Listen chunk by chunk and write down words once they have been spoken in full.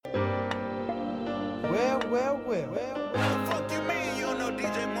Well. The fuck you mean you don't know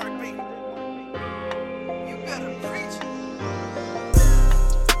DJ Mark B? You better preach it.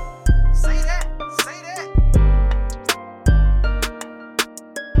 Say that.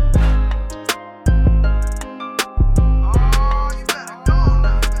 Oh, you better go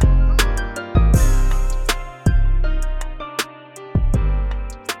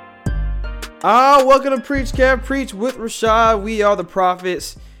now. Welcome to Preach Kev, Preach with Rashad. We are the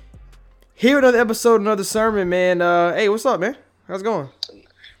prophets. Here another episode, another sermon, man. Hey, what's up, man? How's it going?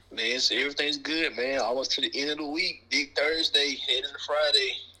 Man, so everything's good, man. Almost to the end of the week. Big Thursday, heading to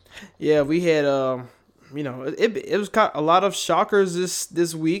Friday. Yeah, we had, it was kind of a lot of shockers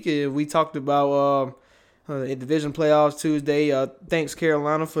this week. We talked about the division playoffs Tuesday. Thanks,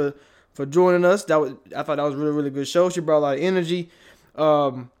 Carolina, for joining us. I thought that was a really, really good show. She brought a lot of energy.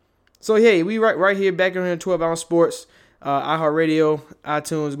 So, hey, we right here back in here in 12 Ounce Sports, iHeartRadio,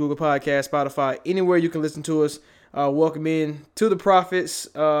 iTunes, Google Podcasts, Spotify, anywhere you can listen to us. Welcome in to the Prophets.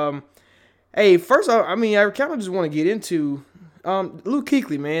 Hey, first, I kind of just want to get into Luke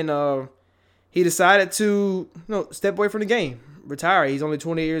Kuechly, man. He decided to step away from the game, retire. He's only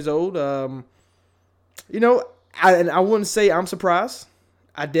 20 years old. I wouldn't say I'm surprised.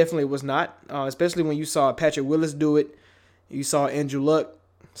 I definitely was not, especially when you saw Patrick Willis do it. You saw Andrew Luck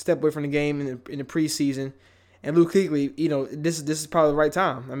step away from the game in the preseason. And Luke Kuechly, this is probably the right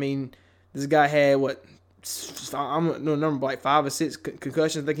time. I mean, this guy had, like 5 or 6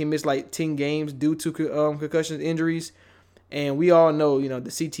 concussions. I think he missed like 10 games due to concussion injuries. And we all know,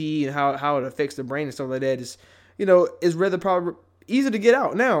 the CTE and how it affects the brain and stuff like that is rather probably easy to get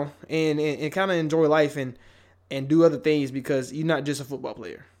out now and kind of enjoy life and do other things because you're not just a football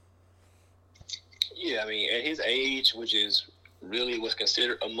player. Yeah, I mean, at his age, which is really what's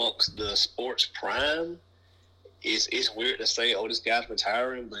considered amongst the sports prime, it's weird to say, this guy's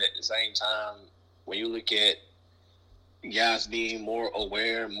retiring, but at the same time, when you look at guys being more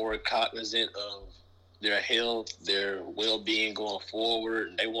aware, more cognizant of their health, their well-being going forward,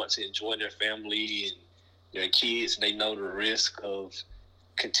 and they want to enjoy their family and their kids, they know the risk of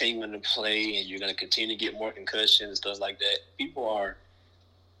continuing to play, and you're going to continue to get more concussions and stuff like that. People are,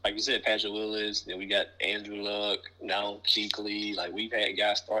 like you said, Patrick Willis, then we got Andrew Luck, now Kuechly. Like, we've had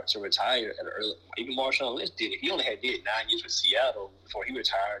guys start to retire at an early. Even Marshawn Lynch did it. He only did 9 years with Seattle before he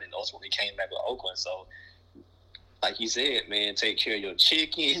retired and ultimately came back with Oakland. So, like you said, man, take care of your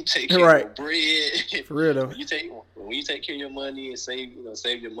chicken, take care of your bread. For real though. When you take care of your money and save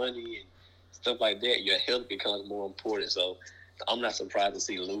your money and stuff like that, your health becomes more important. So, I'm not surprised to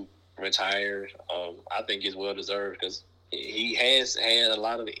see Luke retire. I think it's well deserved because he has had a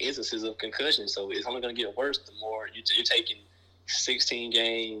lot of instances of concussion, so it's only going to get worse the more you're taking 16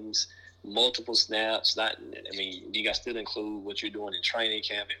 games, multiple snaps. You got to still include what you're doing in training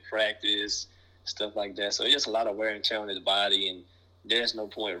camp and practice, stuff like that. So it's just a lot of wear and tear on his body, and there's no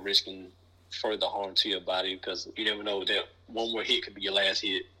point of risking further harm to your body because you never know that one more hit could be your last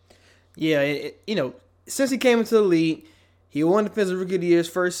hit. Yeah, since he came into the league, he won Defensive Rookie of the Year's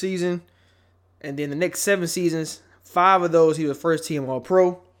first season, and then the next 7 seasons, 5 of those, he was first team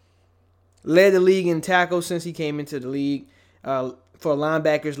All-Pro. Led the league in tackles since he came into the league. For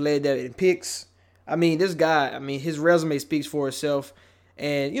linebackers, led that in picks. I mean, this guy, his resume speaks for itself.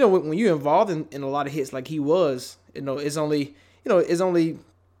 And, when you're involved in a lot of hits like he was, it's only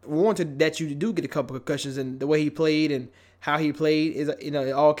warranted that you do get a couple of concussions. And the way he played and how he played,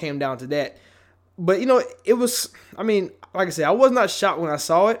 it all came down to that. But, it was, like I said, I was not shocked when I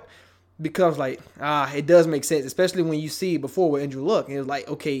saw it. Because, it does make sense, especially when you see it before with Andrew Luck. And it was like,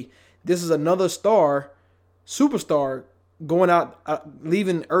 okay, this is another superstar, going out,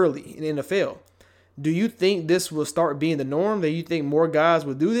 leaving early in the NFL. Do you think this will start being the norm? Do you think more guys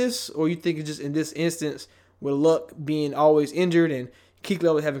will do this? Or you think it's just in this instance, with Luck being always injured and Kuechly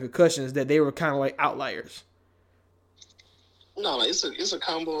always having concussions, that they were kind of like outliers? No, it's a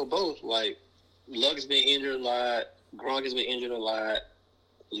combo of both. Like, Luck has been injured a lot. Gronk has been injured a lot.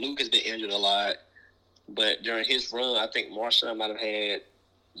 Luke has been injured a lot, but during his run, I think Marshawn might have had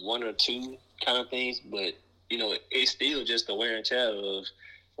 1 or 2 kind of things, but, it's still just the wear and tear of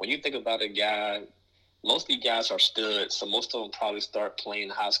when you think about a guy, most of these guys are studs, so most of them probably start playing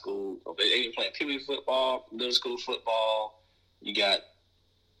high school. They been playing pee-wee football, middle school football. You got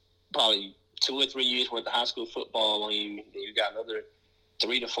probably 2 or 3 years worth of high school football on you. Then you got another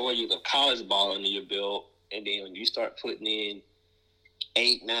 3 to 4 years of college ball under your belt, and then when you start putting in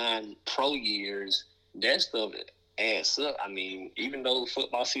 8, 9 pro years, that stuff adds up. Even though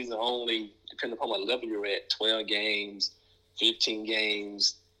football season only, depending upon what level you're at, 12 games, 15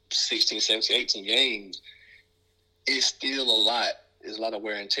 games, 16, 17, 18 games, it's still a lot. There's a lot of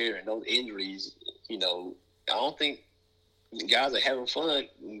wear and tear, and those injuries, I don't think guys are having fun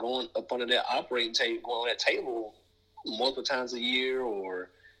going up under that operating table, going on that table multiple times a year, or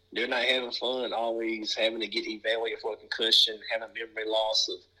they're not having fun always having to get evaluated for a concussion, having memory loss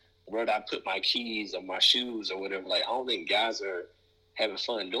of where did I put my keys or my shoes or whatever. Like, I don't think guys are having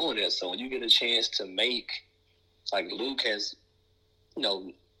fun doing that. So when you get a chance to make, like Luke has,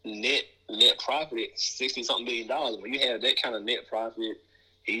 net profited $60-something million. When you have that kind of net profit,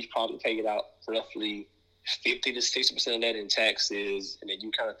 he's probably paid out roughly 50 to 60% of that in taxes. And then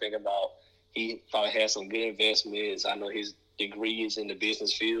you kind of think about, he probably has some good investments. I know his degree is in the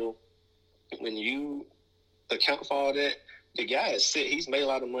business field. When you account for all that, the guy is set. He's made a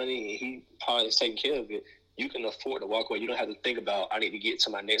lot of money, and he probably is taking care of it. You can afford to walk away. You don't have to think about, I need to get to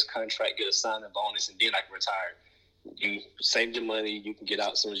my next contract, get a signing bonus, and then I can retire. You save your money. You can get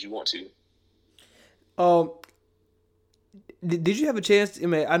out as soon as you want to. Did you have a chance?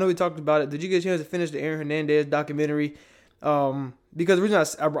 I know we talked about it. Did you get a chance to finish the Aaron Hernandez documentary? Because the reason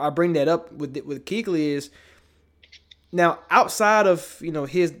I bring that up with Kuechly is, now outside of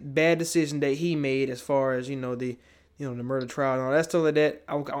his bad decision that he made as far as the murder trial and all that stuff like that,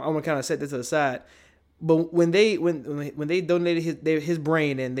 I want to kind of set this to the side. But when they donated his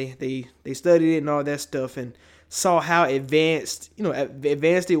brain and they studied it and all that stuff and saw how advanced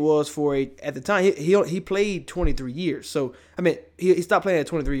it was for at the time, he played 23 years. So he stopped playing at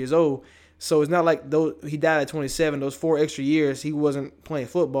 23 years old. So it's not like he died at 27. Those 4 extra years he wasn't playing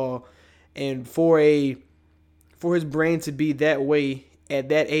football, and for his brain to be that way at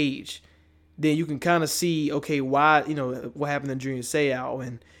that age, then you can kind of see, okay, why, what happened to Junior Seau,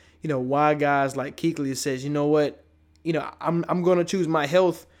 and, why guys like Kuechly says, you know what, I'm going to choose my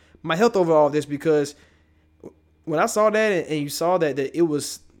health over all this, because when I saw that and you saw that it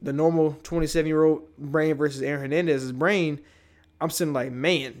was the normal 27-year-old brain versus Aaron Hernandez's brain, I'm sitting like,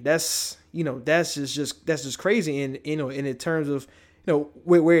 man, that's just crazy. And, in terms of,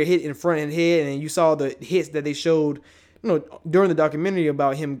 where it hit in front and head, and you saw the hits that they showed, during the documentary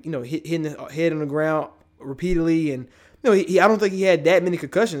about him, hitting the head on the ground repeatedly, and I don't think he had that many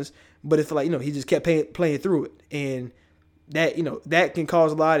concussions, but it's like he just kept playing through it, and that that can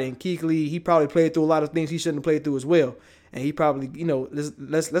cause a lot. And Kuechly, he probably played through a lot of things he shouldn't have played through as well, and he probably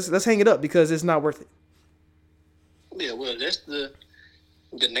let's hang it up because it's not worth it. Yeah, well, that's the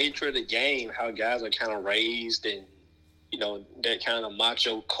nature of the game, how guys are kind of raised, and that kind of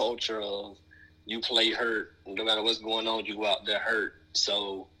macho culture of you play hurt, no matter what's going on, you go out there hurt.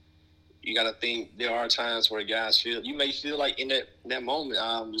 So you got to think there are times where guys you may feel like in that moment,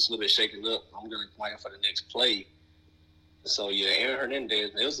 I'm just a little bit shaken up, I'm going to plan for the next play. So yeah, Aaron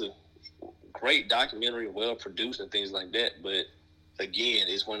Hernandez, it was a great documentary, well produced and things like that. But again,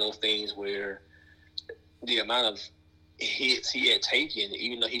 it's one of those things where the amount of hits he had taken,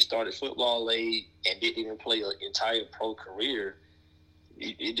 even though he started football late and didn't even play an entire pro career,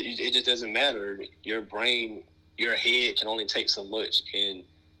 it just doesn't matter. Your brain, your head can only take so much. And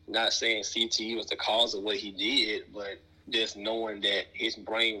not saying CTE was the cause of what he did, but just knowing that his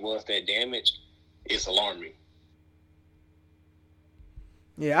brain was that damaged, it's alarming.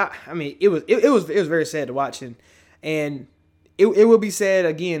 Yeah, it was very sad to watch, and it will be sad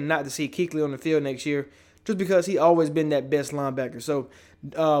again not to see Kuechly on the field next year, just because he always been that best linebacker. So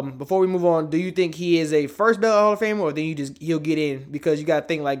before we move on, do you think he is a first ballot Hall of Famer, or then he'll get in? Because you got to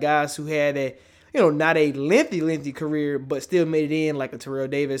think like guys who had a not a lengthy career, but still made it in, like a Terrell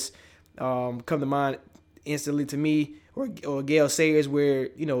Davis come to mind instantly to me, or Gale Sayers, where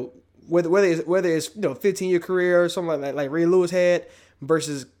whether it's 15-year career or something like Ray Lewis had,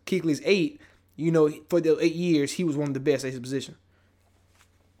 versus Kuechly's 8, for the 8 years, he was one of the best at his position.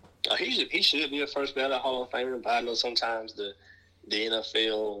 He should be a first ballot Hall of Famer, but I know sometimes the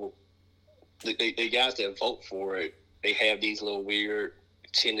NFL, the guys that vote for it, they have these little weird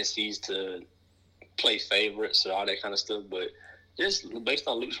tendencies to play favorites or all that kind of stuff. But just based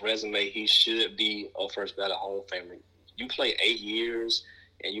on Luke's resume, he should be a first ballot Hall of Famer. You play 8 years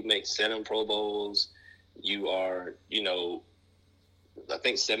and you make 7 Pro Bowls. You are, I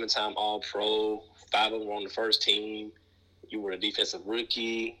think 7-time All-Pro, 5 of them were on the first team. You were a defensive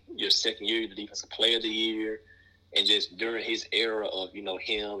rookie. Your second year, the defensive player of the year. And just during his era of,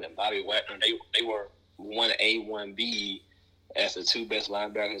 him and Bobby Wagner, they were 1A, 1B as the 2 best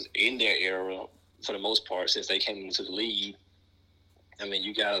linebackers in their era for the most part since they came into the league.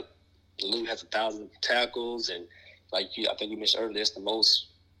 You got Luke has 1,000 tackles, and I think you mentioned earlier, that's the most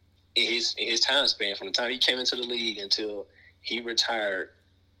in his time span from the time he came into the league until he retired.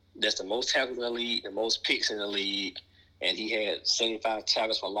 That's the most tackles in the league, the most picks in the league, and he had 75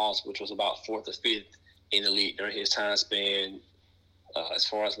 tackles for loss, which was about 4th or 5th in the league during his time span. As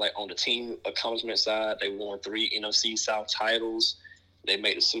far as like on the team accomplishment side, they won 3 NFC South titles. They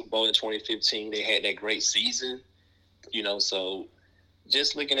made the Super Bowl in 2015. They had that great season, so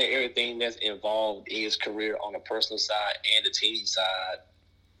just looking at everything that's involved in his career on the personal side and the team side,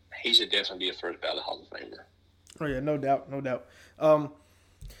 he should definitely be a first ballot Hall of Famer. Oh yeah, no doubt.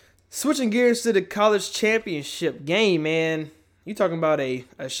 Switching gears to the college championship game, man. You talking about a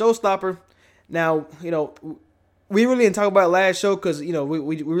showstopper? Now, we really didn't talk about it last show because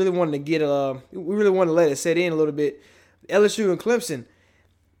we really wanted to get we really wanted to let it set in a little bit. LSU and Clemson.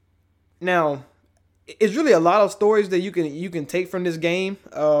 Now, it's really a lot of stories that you can take from this game.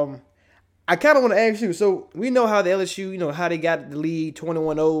 I kind of want to ask you. So we know how the LSU, how they got the lead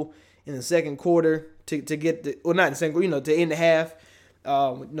 21-0 in the second quarter to get not in the second quarter, to end the half.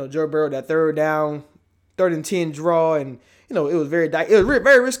 Joe Burrow, that third down, 3rd and 10 draw, and it was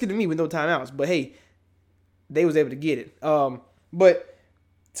very risky to me with no timeouts. But hey, they was able to get it. But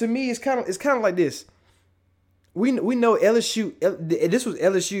to me, it's kind of like this. We know LSU. This was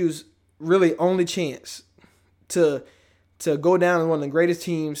LSU's really only chance to go down as one of the greatest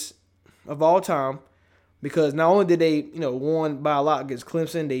teams of all time, because not only did they won by a lot against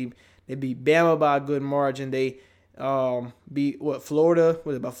Clemson, they beat Bama by a good margin. They beat Florida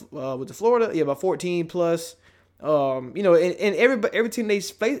was it Florida? Yeah, by 14 plus. And every team they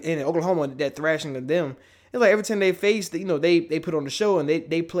faced in Oklahoma, that thrashing of them. It's like every time they faced, they put on the show, and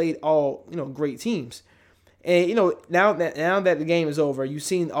they played all great teams. And now that the game is over, you've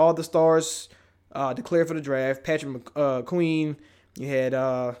seen all the stars declare for the draft. Patrick McQueen, you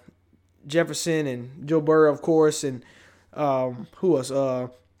had Jefferson and Joe Burrow, of course, and who else? I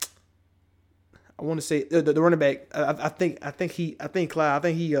want to say the running back. I think Clyde. I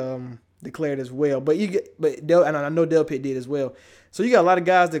think he declared as well. But and I know Del Pitt did as well. So you got a lot of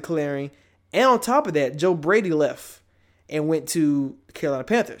guys declaring, and on top of that, Joe Brady left and went to the Carolina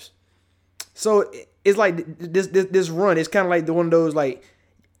Panthers. So it's like this run. It's kind of like one of those, like,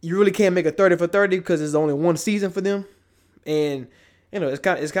 you really can't make a 30 for 30 because it's only one season for them, and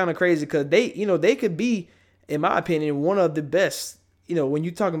it's kind of crazy because they could be, in my opinion, one of the best. When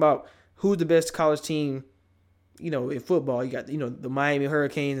you're talking about who's the best college team, in football, you got the Miami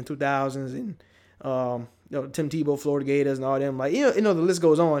Hurricanes in 2000s and Tim Tebow Florida Gators and all them. Like the list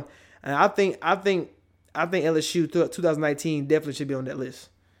goes on, and I think LSU 2019 definitely should be on that list.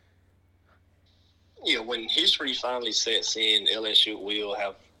 Yeah, when history finally sets in, LSU will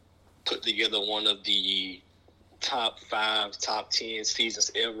have put together one of the top 5, top 10 seasons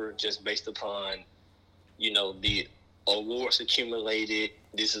ever, just based upon, the awards accumulated.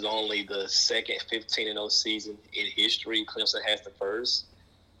 This is only the second 15-0 season in history. Clemson has the first.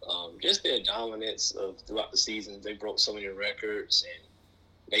 Just their dominance throughout the season, they broke so many records, and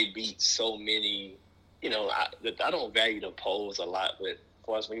they beat so many. I don't value the polls a lot, but of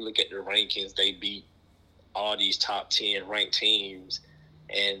course, when you look at the rankings, they beat all these top 10 ranked teams,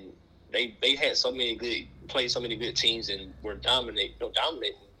 and they had played so many good teams and were dominating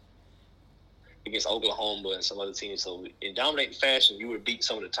against Oklahoma and some other teams. So in dominating fashion, you would beat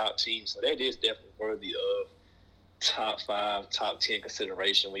some of the top teams. So that is definitely worthy of top 5, top 10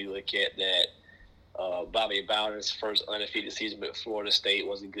 consideration when you look at that. Bobby Bowden's first undefeated season with Florida State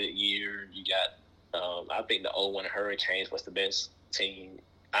was a good year. You got, I think the 01 Hurricanes was the best team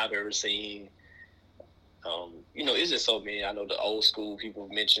I've ever seen. It's just so many. I know the old school people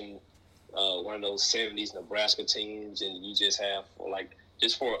mentioned one of those 70s Nebraska teams, and you just have,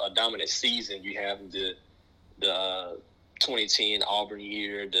 just for a dominant season, you have the 2010 Auburn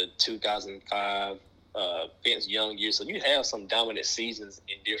year, the 2005 Vince Young year. So you have some dominant seasons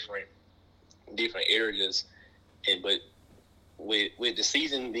in different areas, but with the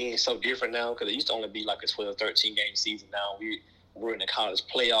season being so different now, because it used to only be like a 12, 13 game season. Now we're in the college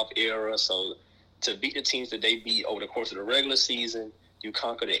playoff era, so to beat the teams that they beat over the course of the regular season, you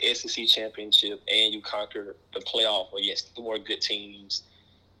conquer the SEC championship and you conquer the playoff. Well, yes, 2 more good teams.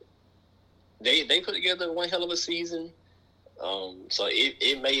 They put together one hell of a season. So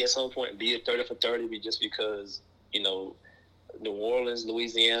it may at some point be a 30 for 30, just because, New Orleans,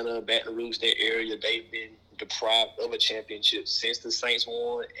 Louisiana, Baton Rouge, that area, they've been deprived of a championship since the Saints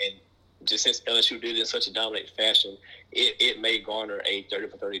won, and just since LSU did it in such a dominant fashion, it may garner a 30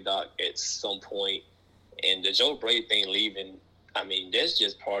 for 30 doc at some point. And the Joe Brady thing leaving, I mean, that's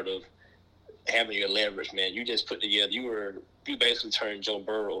just part of having your leverage, man. You just put together, you basically turned Joe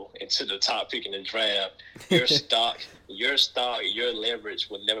Burrow into the top pick in the draft. Your stock, your leverage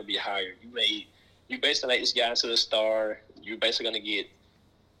would never be higher. You basically make this guy into the star. You're basically going to get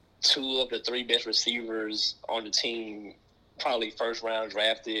 2 of the 3 best receivers on the team, probably first round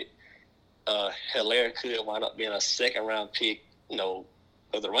drafted. Hilaire could wind up being a second round pick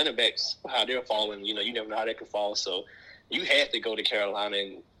of the running backs, how they're falling. You never know how they could fall. So you had to go to Carolina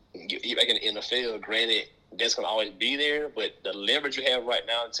and get back in the NFL. Granted, that's going to always be there, but the leverage you have right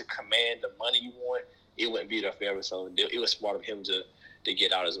now to command the money you want, it wouldn't be there forever. So it was smart of him to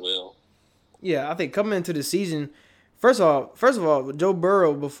get out as well. Yeah, I think coming into the season, first of all, Joe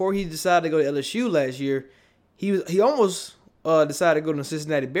Burrow, before he decided to go to LSU last year, he almost decided to go to the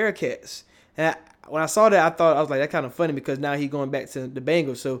Cincinnati Bearcats. And when I saw that, I was like, that's kind of funny because now he's going back to the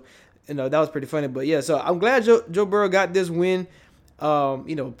Bengals. So, that was pretty funny. But yeah, so I'm glad Joe Burrow got this win.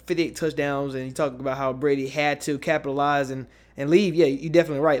 58 touchdowns, and he talked about how Brady had to capitalize and leave. Yeah, you're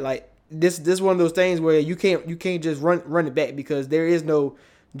definitely right. Like this is one of those things where you can't just run it back because there is no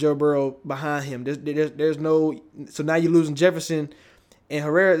Joe Burrow behind him. There's no. So now you're losing Jefferson and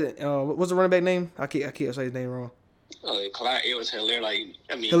Herrera. What's the running back name? I can't say his name wrong. Oh, Clyde Edwards-Helaire.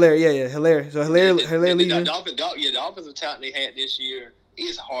 Helaire, yeah, Helaire. So Helaire leaving. The offensive talent they had this year,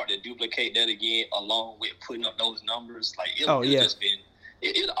 it's hard to duplicate that again, along with putting up those numbers. Like it's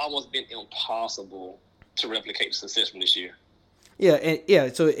almost been impossible to replicate the success from this year. Yeah,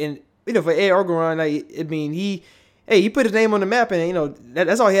 So for Ed Orgeron, he put his name on the map, and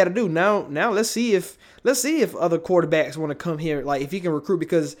that's all he had to do. Now let's see if other quarterbacks want to come here, like if he can recruit,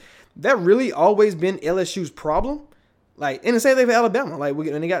 because that really always been LSU's problem. Like, and the same thing for Alabama. Like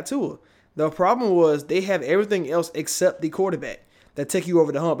when they got Tua, the problem was they have everything else except the quarterback that take you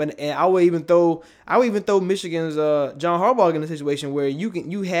over the hump. And I would even throw Michigan's John Harbaugh in a situation where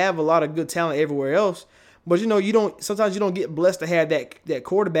you have a lot of good talent everywhere else, but sometimes you don't get blessed to have that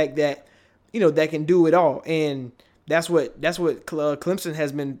quarterback that that can do it all. And that's what Clemson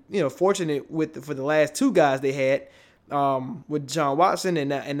has been fortunate with for the last two guys they had. With John Watson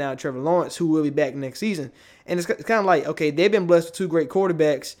and now Trevor Lawrence, who will be back next season. And it's kind of like, okay, they've been blessed with two great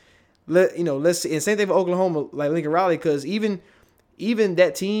quarterbacks. Let's see. And same thing for Oklahoma, like Lincoln Riley, because even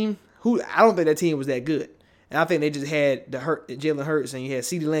that team, I don't think that team was that good. And I think they just had Jalen Hurts, and you had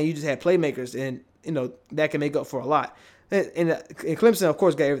CeeDee Lamb. You just had playmakers, and that can make up for a lot. And Clemson, of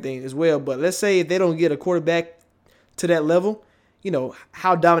course, got everything as well. But let's say if they don't get a quarterback to that level,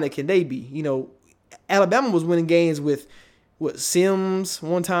 how dominant can they be? Alabama was winning games with Sims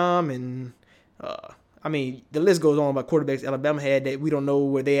one time, and the list goes on about quarterbacks Alabama had that we don't know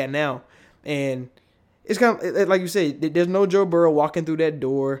where they at now. And it's kind of like you said, there's no Joe Burrow walking through that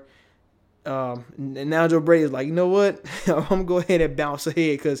door. And now Joe Brady is like, you know what? I'm gonna go ahead and bounce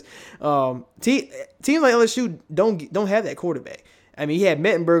ahead because teams like LSU don't have that quarterback. He had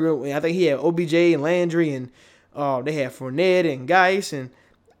Mettenberger, I think he had OBJ and Landry, and they had Fournette and Geis, and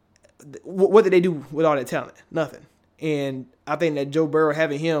what did they do with all that talent? Nothing. And I think that Joe Burrow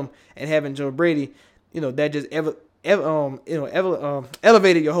having him and having Joe Brady, that just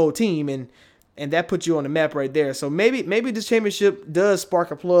elevated your whole team, and that put you on the map right there. So maybe this championship does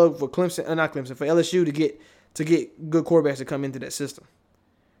spark a plug for for LSU to get good quarterbacks to come into that system.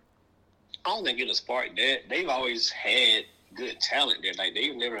 I don't think it'll spark that. They've always had good talent there. Like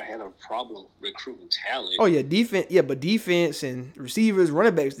they've never had a problem recruiting talent. Oh yeah, defense and receivers,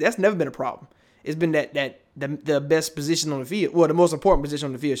 running backs, that's never been a problem. It's been the best position on the field, well, the most important position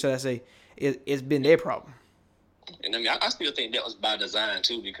on the field, should I say? It's been their problem. And I still think that was by design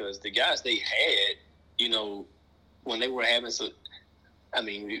too, because the guys they had, when they were having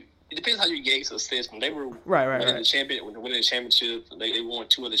it depends how you gauge success. When they were winning the championship, they won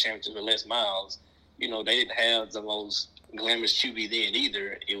two of the championships with Les Miles. They didn't have the most glamorous QB then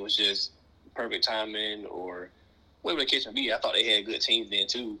either. It was just perfect timing or whatever the case may be. I thought they had good teams then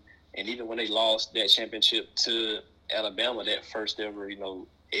too. And even when they lost that championship to Alabama, that first ever,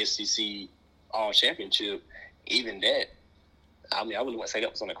 SEC All Championship, even that, I wouldn't want to say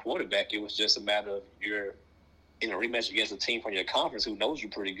that was on the quarterback. It was just a matter of you're in a rematch against a team from your conference who knows you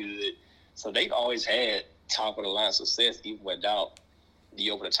pretty good. So they've always had top of the line success even without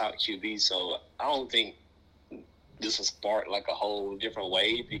the over the top QB. So I don't think this will spark like a whole different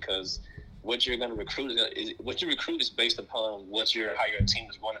wave, because what you're going to recruit is based upon how your team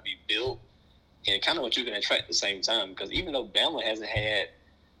is going to be built and kind of what you can attract at the same time. Because even though Bama hasn't had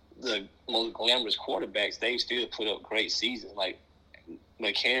the most glamorous quarterbacks, they still put up great seasons. Like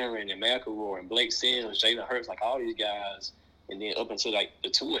McCarron and McElroy and Blake Sims, Jalen Hurts, like all these guys, and then up until like the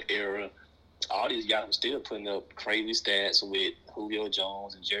Tua era, all these guys were still putting up crazy stats with Julio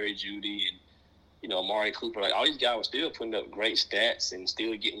Jones and Jerry Jeudy and Amari Cooper. Like all these guys were still putting up great stats and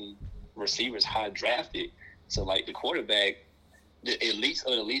still getting receivers high drafted. So like the quarterback, the elites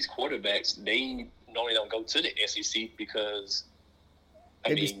of the elite quarterbacks, they normally don't go to the SEC because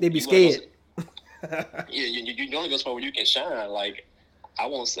they be scared. You only go somewhere where you can shine. Like I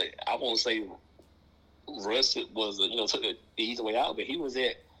won't say Russ was, took the easy way out, but he was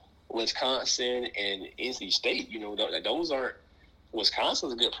at Wisconsin and NC State. Those aren't –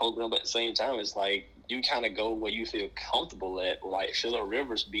 Wisconsin's a good program, but at the same time, it's like you kind of go where you feel comfortable at. Like Phillip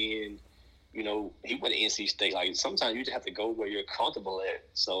Rivers being – he went to NC State. Like, sometimes you just have to go where you're comfortable at.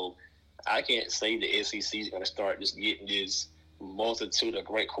 So I can't say the SEC is going to start just getting this multitude of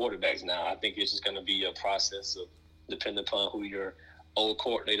great quarterbacks now. I think it's just going to be a process of depending upon who your old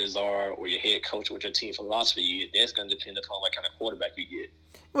coordinators are or your head coach, what your team philosophy is. That's going to depend upon what kind of quarterback you get.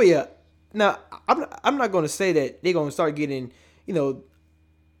 Well, yeah. Now, I'm not going to say that they're going to start getting,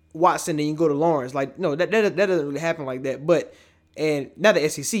 Watson and you go to Lawrence. Like, no, that doesn't really happen like that. But – and not the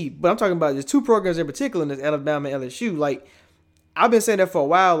SEC, but I'm talking about there's two programs in particular, and that's Alabama and LSU. Like, I've been saying that for a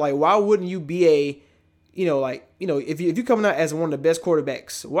while. Like, why wouldn't you be if you're coming out as one of the best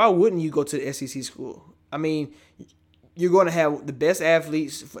quarterbacks, why wouldn't you go to the SEC school? I mean, you're going to have the best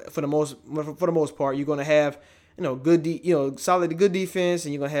athletes for the most part. You're going to have solid good defense,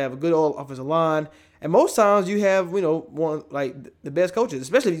 and you're going to have a good offensive line. And most times you have one like the best coaches,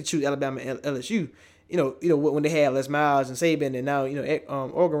 especially if you choose Alabama and LSU. When they had Les Miles and Saban and now,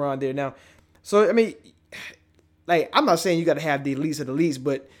 Orgeron there now. So, I mean, like, I'm not saying you got to have the elites of the elites,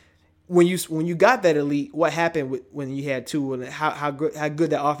 but when you got that elite, what happened when you had two, and how good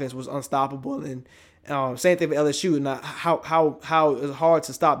that offense was unstoppable, and same thing with LSU, and how it's hard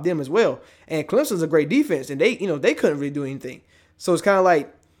to stop them as well. And Clemson's a great defense, and they couldn't really do anything. So it's kind of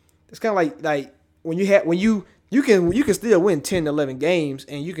like when you can still win 10 to 11 games,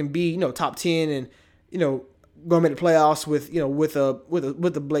 and you can be top 10 and going to make the playoffs with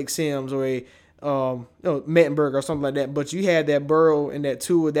the Blake Sims or a Mettenberg or something like that. But you had that Burrow and that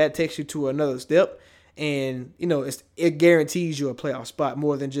Tua, that takes you to another step, and it guarantees you a playoff spot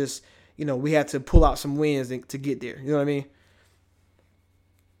more than just we have to pull out some wins to get there. You know what I mean?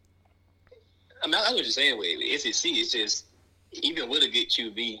 I know what you're saying with the SEC. It's just even with a good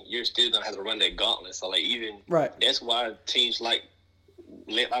QB, you're still gonna have to run that gauntlet. So right. That's why teams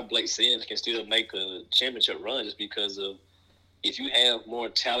led by Blake Sims can still make a championship run, just because of if you have more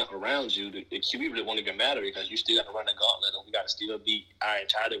talent around you, the QB really won't even matter because you still got to run the gauntlet, and we got to still beat our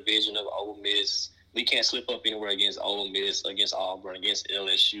entire division of Ole Miss. We can't slip up anywhere against Ole Miss, against Auburn, against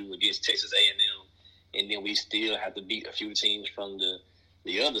LSU, against Texas A&M, and then we still have to beat a few teams from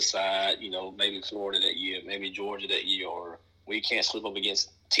the other side. Maybe Florida that year, maybe Georgia that year, or we can't slip up against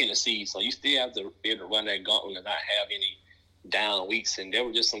Tennessee. So you still have to be able to run that gauntlet and not have any down weeks. And there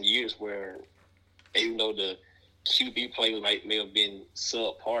were just some years where, even though the QB play may have been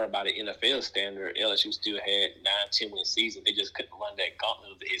subpar by the NFL standard, LSU still had 9-10 win season. They just couldn't run that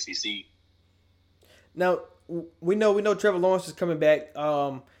gauntlet of the SEC. Now we know Trevor Lawrence is coming back.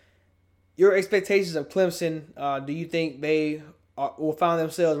 Your expectations of Clemson? Do you think they will find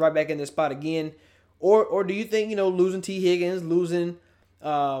themselves right back in this spot again, or do you think losing T. Higgins, losing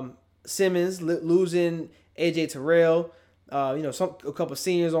Simmons, losing AJ Terrell, a couple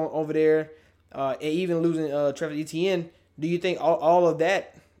seniors over there, and even losing Trevor Etienne, do you think all of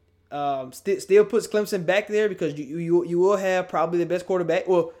that still puts Clemson back there? Because you will have probably the best quarterback.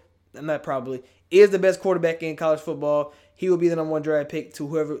 Well, not probably, is the best quarterback in college football. He will be the number one draft pick to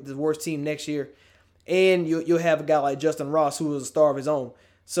whoever the worst team next year. And you'll have a guy like Justin Ross, who is a star of his own.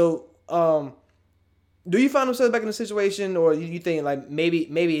 So, do you find yourself back in a situation, or you think like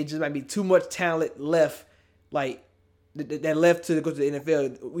maybe it just might be too much talent left, like that left to go to the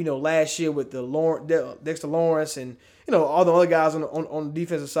NFL? Last year with the Dexter Lawrence and all the other guys on the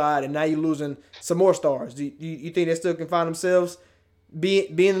defensive side, and now you're losing some more stars. Do you think they still can find themselves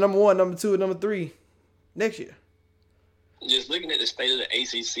being the number one, number two, and number three next year? Just looking at the state of the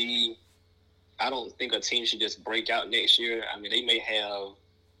ACC, I don't think a team should just break out next year. I mean, they may have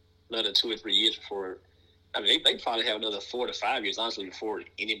another 2 or 3 years before. I mean, they probably have another 4 to 5 years, honestly, before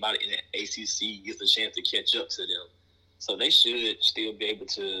anybody in the ACC gets a chance to catch up to them. So they should still be able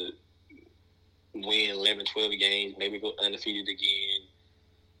to win 11, 12 games, maybe go undefeated again,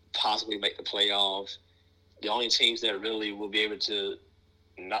 possibly make the playoffs. The only teams that really will be able to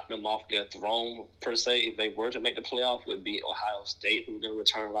knock them off their throne, per se, if they were to make the playoff, would be Ohio State, who's going to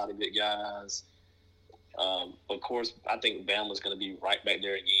return a lot of good guys. Of course, I think Bama's going to be right back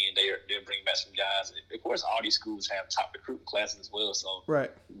there again. They'll bring back some guys. Of course, all these schools have top recruiting classes as well. So right.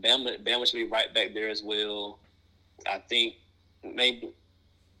 Bama should be right back there as well. I think maybe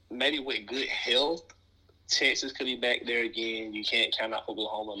with good health, Texas could be back there again. You can't count out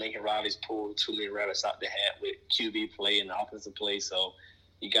Oklahoma. Lincoln Riley's pulled too many rabbits out the hat with QB play and offensive play. So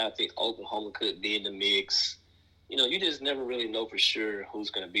you got to think Oklahoma could be in the mix. You just never really know for sure who's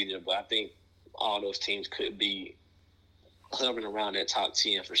going to be there. But I think all those teams could be hovering around that top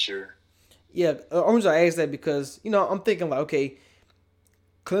 10 for sure. Yeah, I'm just ask that because I'm thinking like, okay,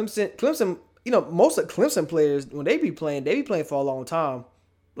 Clemson. Most of Clemson players when they be playing for a long time.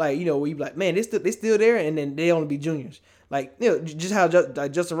 Like we be like, man, they still there, and then they only be juniors. Like just how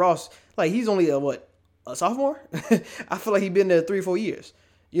like Justin Ross, like he's only a sophomore. I feel like he been there 3 or 4 years.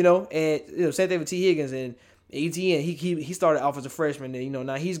 And same thing with T Higgins and ETN. He started off as a freshman, and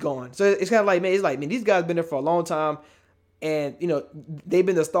now he's gone. So it's kind of like, man, these guys been there for a long time, and they've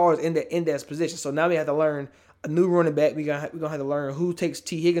been the stars in that position. So now we have to learn a new running back. We're gonna have to learn who takes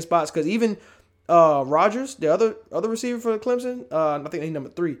T Higgins spots, because even Rogers, the other receiver for Clemson, I think he's number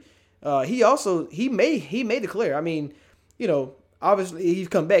 3. He made it clear. I mean, obviously he's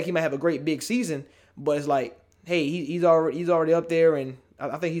come back. He might have a great big season, but it's like, hey, he's already up there, and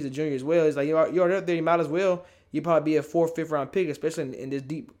I think he's a junior as well. It's like you're already up there. You might as well. You probably be a 4th, 5th round pick, especially in this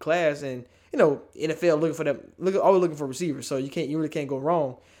deep class. And NFL looking for them, always looking for receivers. So you really can't go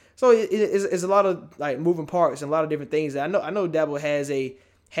wrong. So it's a lot of like moving parts and a lot of different things. That I know Dabo has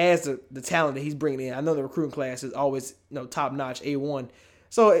the talent that he's bringing in. I know the recruiting class is always top notch, A1.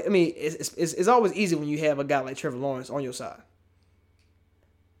 So I mean, it's always easy when you have a guy like Trevor Lawrence on your side.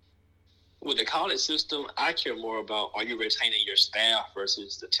 With the college system, I care more about, are you retaining your staff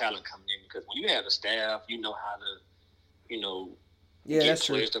versus the talent coming in? Because when you have the staff, you know how to, get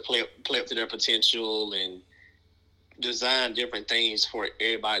players to play up to their potential and design different things for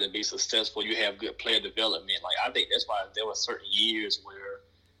everybody to be successful. You have good player development. Like, I think that's why there were certain years where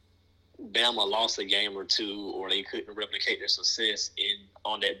Bama lost a game or two, or they couldn't replicate their success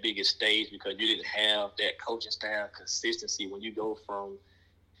on that biggest stage, because you didn't have that coaching staff consistency. When you go from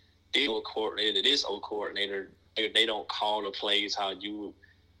this old coordinator to this old coordinator, they don't call the plays how you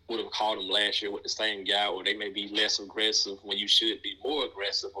would have called them last year with the same guy, or they may be less aggressive when you should be more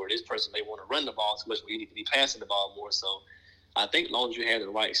aggressive, or this person may want to run the ball too much when you need to be passing the ball more. So I think as long as you have the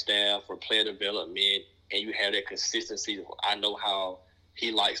right staff for player development and you have that consistency, I know how he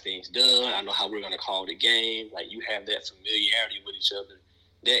likes things done, I know how we're going to call the game, like you have that familiarity with each other,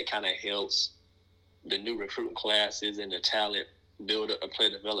 that kind of helps the new recruiting classes and the talent build a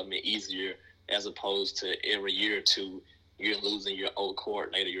player development easier, as opposed to every year or two you're losing your old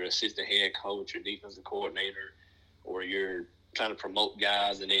coordinator, your assistant head coach, your defensive coordinator, or you're trying to promote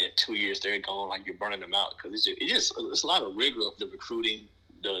guys, and then in 2 years they're gone, like you're burning them out. Because it's a lot of rigor of the recruiting.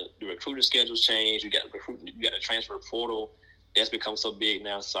 The recruiter schedules change. You got the transfer portal that's become so big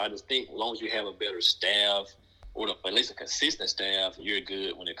now. So I just think as long as you have a better staff, or at least a consistent staff, you're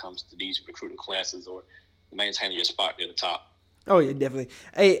good when it comes to these recruiting classes or maintaining your spot near the top. Oh yeah, definitely.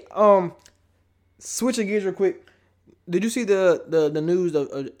 Hey, switching gears real quick. Did you see the news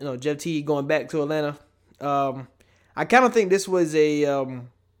of Jeff T going back to Atlanta? I kind of think this was the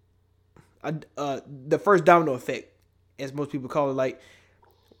first domino effect, as most people call it. Like,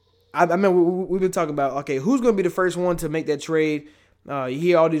 I mean, we've been talking about, okay, who's going to be the first one to make that trade? You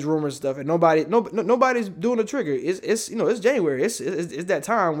hear all these rumors and stuff, and nobody's doing the trigger. It's January. It's that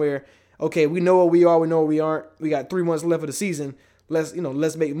time where, okay, we know what we are, we know what we aren't. We got 3 months left of the season.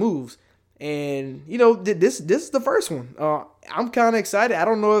 Let's make moves. And this is the first one. I'm kind of excited. I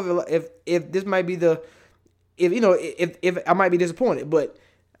don't know if this might be if I might be disappointed, but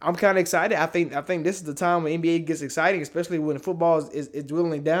I'm kind of excited. I think this is the time when NBA gets exciting, especially when football is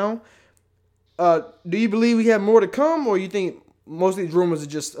dwindling down. Do you believe we have more to come, or you think most of these rumors are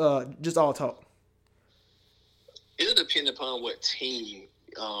just all talk? It'll depend upon what team.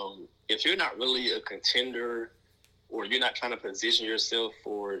 If you're not really a contender, or you're not trying to position yourself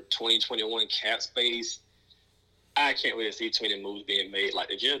for 2021 cap space, I can't really see too many moves being made. Like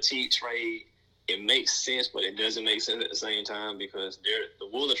the Jeff Teague trade, it makes sense, but it doesn't make sense at the same time, because the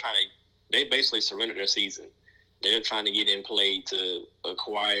Wolves they basically surrendered their season. They're trying to get in play to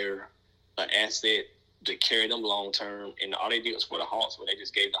acquire an asset to carry them long term, and all they did was for the Hawks, where they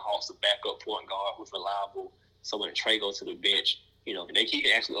just gave the Hawks a backup point guard who's reliable. So when Trey goes to the bench, he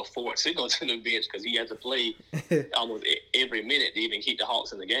can actually afford to go to the bench, because he has to play almost every minute to even keep the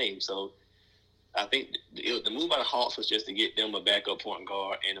Hawks in the game. So I think the move by the Hawks was just to get them a backup point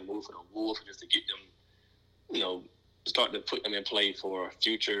guard, and the move for the Wolves was just to get them, start to put them in play for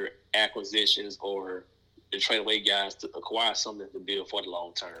future acquisitions, or to trade away guys to acquire something to build for the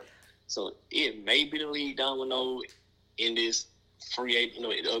long term. So it may be the lead domino in this free agent,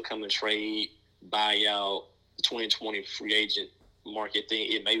 the upcoming trade, buyout, 2020 free agent market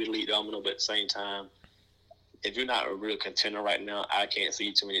thing. It may be the lead domino, but at the same time, if you're not a real contender right now, I can't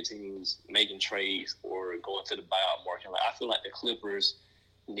see too many teams making trades or going to the buyout market. Like, I feel like the Clippers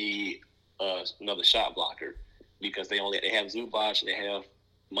need another shot blocker, because they have Zubac and they have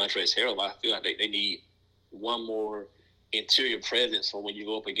Montrezl Harrell. I feel like they need one more interior presence for when you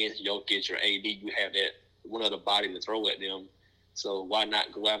go up against Jokic or AD, you have that one other body to throw at them. So why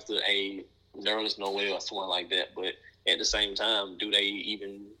not go after a Nerlens Noel or someone like that? But at the same time, do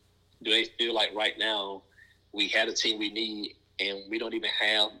they feel like right now we have a team we need and we don't even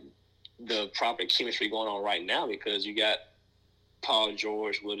have the proper chemistry going on right now because you got Paul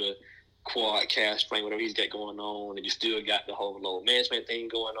George with a quad calf strain, whatever he's got going on, and you still got the whole load management thing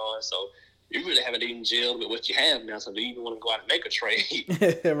going on. So you really haven't even gelled with what you have now. So do you even want to go out and make a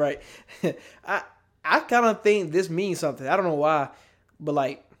trade? Right. I kind of think this means something. I don't know why, but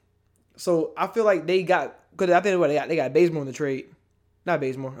like, so I feel like they got because I think they got Bazemore in the trade, not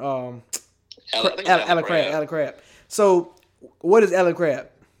Bazemore. Allen Crabbe. So what is Allen Crabbe?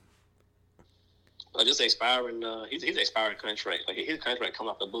 Just expiring. He's expiring contract. Like his contract come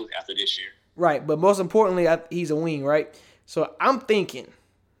off the booth after this year. Right, but most importantly, he's a wing, right? So I'm thinking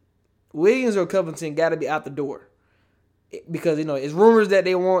Wiggins or Covington got to be out the door because it's rumors that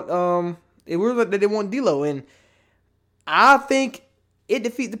they want D'Lo, and I think it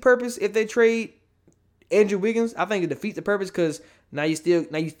defeats the purpose if they trade Andrew Wiggins. I think it defeats the purpose because now you still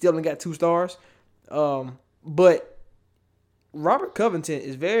only got 2 stars. But Robert Covington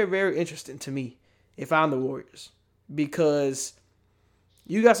is very, very interesting to me if I'm the Warriors because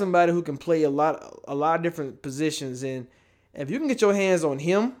you got somebody who can play a lot of different positions, and if you can get your hands on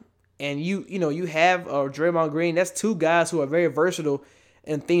him, and you have Draymond Green, that's 2 guys who are very versatile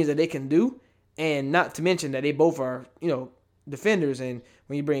in things that they can do, and not to mention that they both are defenders. And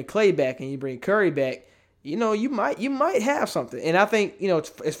when you bring Clay back and you bring Curry back, you might have something. And I think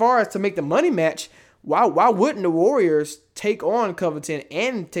as far as to make the money match, why wouldn't the Warriors take on Covington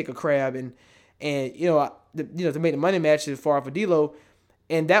and take a Crabbe and to make the money match as far for D'Lo,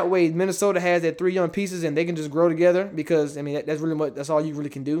 and that way Minnesota has their 3 young pieces and they can just grow together because that's all you really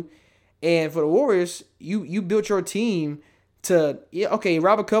can do. And for the Warriors, you built your team to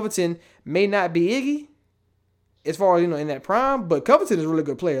Robert Covington may not be Iggy as far as in that prime, but Covington is a really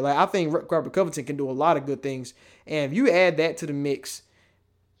good player. Like I think Robert Covington can do a lot of good things, and if you add that to the mix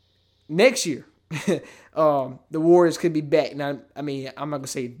next year, the Warriors could be back. Now, I mean, I'm not gonna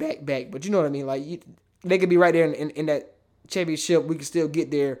say back, but you know what I mean. Like they could be right there in that championship. We can still get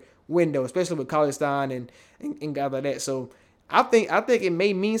their window, especially with Cauley-Stein and guys like that. So I think it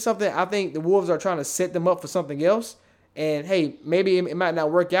may mean something. I think the Wolves are trying to set them up for something else. And hey, maybe it might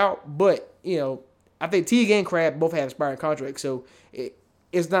not work out, but I think Teague and Crabbe both have expiring contracts, so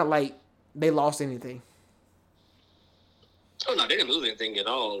it's not like they lost anything. Oh no, they didn't lose anything at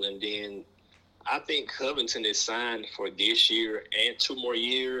all. And then I think Covington is signed for this year and 2 more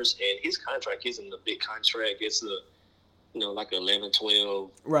years, and his contract isn't a big contract. It's like 11,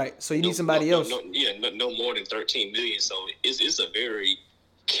 12. Right. So you need somebody else. No more than $13 million. So it's a very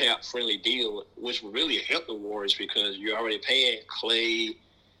cap friendly deal, which will really help the Warriors because you're already paying Clay,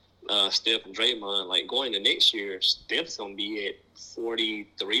 Steph, and Draymond. Like going to next year, Steph's gonna be at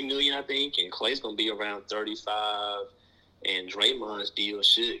 $43 million, I think, and Clay's gonna be around 35, and Draymond's deal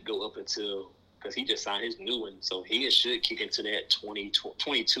should go up until because he just signed his new one, so he should kick into that $22,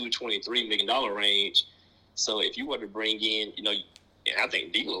 $23 million range. So if you were to bring in, and I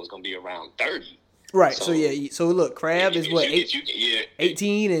think D'Lo is gonna be around 30. Right. So look, Crabbe is what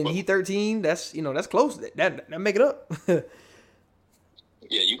 18 and he 13. That's that's close. That make it up. Yeah,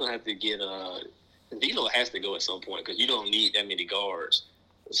 you're gonna have to get D'Lo has to go at some point because you don't need that many guards.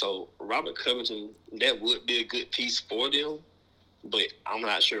 So Robert Covington, that would be a good piece for them, but I'm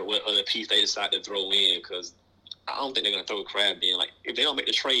not sure what other piece they decide to throw in because I don't think they're gonna throw Crabbe in. Like if they don't make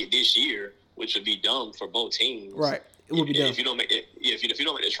the trade this year, which would be dumb for both teams. Right. It would be dumb. If you don't make it, if you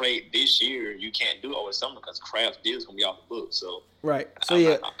don't make the trade this year, you can't do it over summer because Crabbe's deal is gonna be off the books. So right.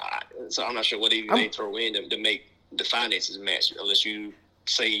 So I'm not sure what they throw in to make the finances match unless you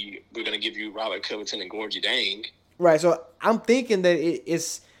say we're gonna give you Robert Covington and Gorgie Dang. Right. So I'm thinking that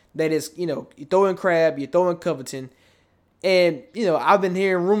it's you throw in Crabbe, you throw in Covington, and I've been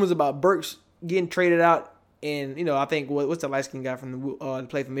hearing rumors about Burks getting traded out, and I think what's the light skinned guy from the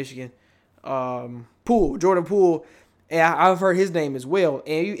play for Michigan, Jordan Poole. And I've heard his name as well.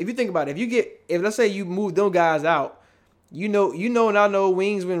 And if you think about it, if let's say you move those guys out, and I know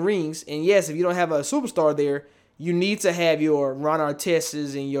wings win rings. And yes, if you don't have a superstar there, you need to have your Ron Artests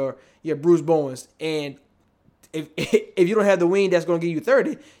and your Bruce Bowens. And if you don't have the wing that's going to give you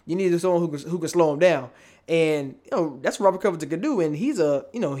 30, you need someone who can slow him down. And that's what Robert Covington can do. And he's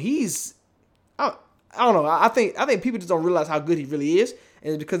I don't know. I think people just don't realize how good he really is,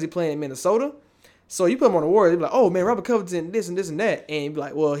 and it's because he's playing in Minnesota. So you put him on the Warriors, they're like, oh man, Robert Covington, this and this and that. And you'd be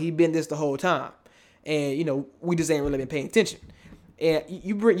like, well, he been this the whole time. And, we just ain't really been paying attention. And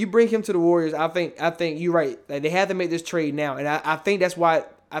you bring him to the Warriors. I think you're right. Like, they had to make this trade now, and I think that's why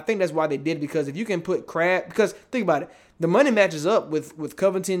they did, because if you can put Crab, because think about it, the money matches up with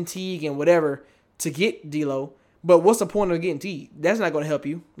Covington, Teague, and whatever to get D'Lo. But what's the point of getting Teague? That's not going to help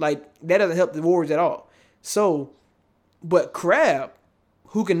you. Like, that doesn't help the Warriors at all. So, but Crab,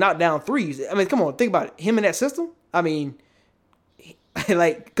 who can knock down threes. I mean, come on, think about it. Him in that system. I mean,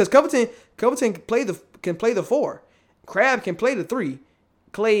 like, because Covington can play the 4. Crab can play the 3.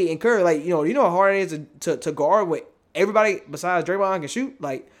 Clay and Curry, like, you know how hard it is to guard with everybody besides Draymond can shoot.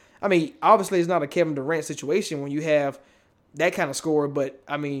 Like, I mean, obviously it's not a Kevin Durant situation when you have that kind of score, but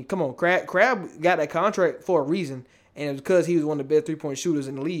I mean, come on, Crab got that contract for a reason, and it was because he was one of the best 3-point shooters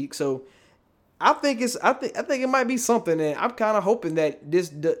in the league. So I think it might be something, and I'm kind of hoping that this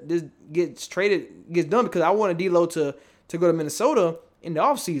gets done, because I wanted D'Lo to go to Minnesota in the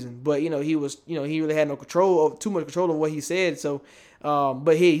offseason. But, he really had too much control of what he said. So,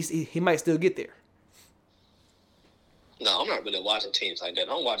 but he might still get there. No, I'm not really watching teams like that.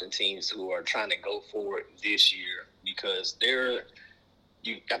 I'm watching teams who are trying to go forward this year, because I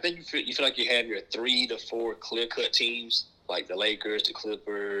think you feel like you have your 3 to 4 clear-cut teams, like the Lakers, the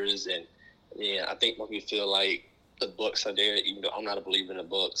Clippers, and I think when you feel like the Bucks are there, even though I'm not a believer in the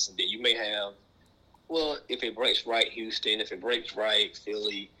Bucks, then you may have, well, if it breaks right, Houston. If it breaks right,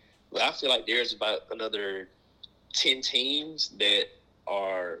 Philly. But I feel like there's about another 10 teams that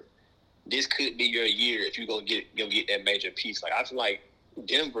are. This could be your year if you go get that major piece. Like, I feel like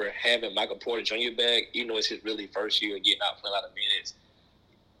Denver having Michael Porter Jr. back, even though it's his really first year getting out playing a lot of minutes,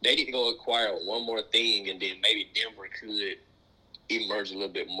 they need to go acquire one more thing, and then maybe Denver could emerge a little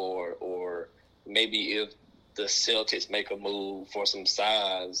bit more. Or maybe if the Celtics make a move for some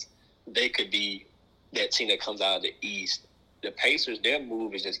size, they could be that team that comes out of the East. The Pacers, their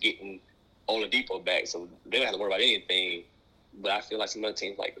move is just getting Oladipo back, so they don't have to worry about anything. But I feel like some other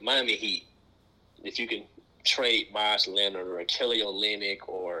teams, like the Miami Heat, if you can trade Myers Leonard or Kelly Olynyk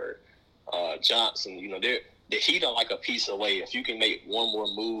or Johnson, the Heat are like a piece away. If you can make one more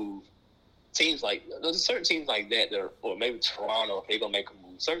move, teams like there's certain teams like that, or maybe Toronto, if they're gonna make a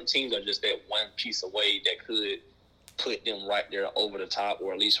move. Certain teams are just that one piece away that could put them right there over the top,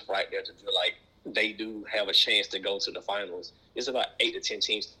 or at least right there to feel like they do have a chance to go to the finals. It's about 8 to 10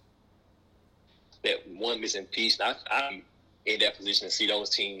 teams that one missing piece. I'm in that position to see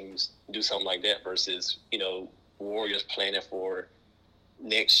those teams do something like that versus, Warriors planning for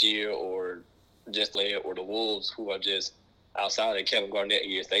next year, or just or the Wolves, who are just outside of Kevin Garnett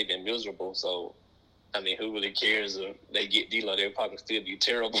years. They've been miserable. So, I mean, who really cares if they get D'Lo? They'll probably still be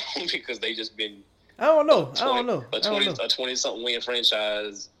terrible because they just been. I don't know. A 20-something win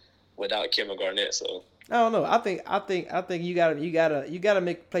franchise without Kevin Garnett. So I don't know. I think you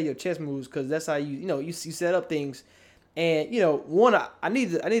gotta play your chess moves, because that's how you set up things. And one, I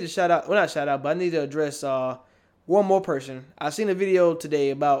need to shout out. Well, not shout out, but I need to address one more person. I seen a video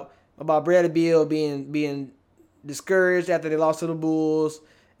today about Bradley Beal being discouraged after they lost to the Bulls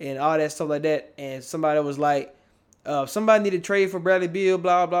and all that stuff like that. And somebody was like, somebody need to trade for Bradley Beal,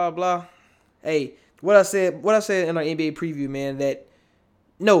 blah blah blah. Hey, what I said in our NBA preview, man, that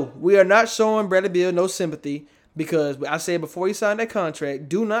no, we are not showing Bradley Beal no sympathy, because I said before he signed that contract,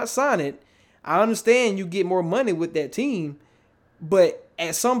 do not sign it. I understand you get more money with that team, but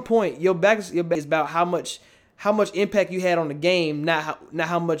at some point your back is about how much impact you had on the game, not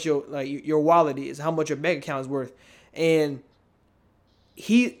how much your wallet is, how much your bank account is worth. And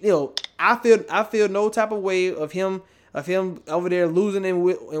he, I feel no type of way of him over there losing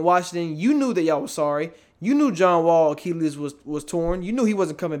in Washington. You knew that y'all was sorry. You knew John Wall Achilles was torn. You knew he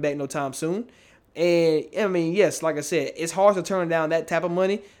wasn't coming back no time soon. And I mean, yes, like I said, it's hard to turn down that type of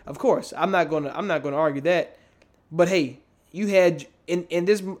money. Of course, I'm not gonna argue that. But hey, you had in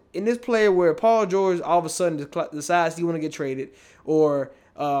this player where Paul George all of a sudden decides he want to get traded, or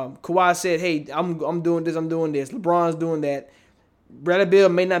Kawhi said, "Hey, I'm doing this. LeBron's doing that." Bradley Beal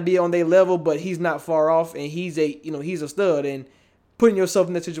may not be on their level, but he's not far off, and he's a stud. And putting yourself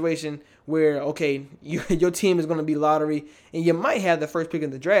in that situation where, okay, your team is going to be lottery, and you might have the first pick in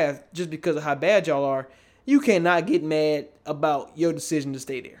the draft just because of how bad y'all are, you cannot get mad about your decision to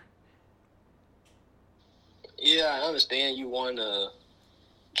stay there. Yeah, I understand you want to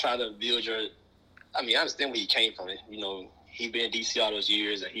try to build your – I understand where he came from. He been in D.C. all those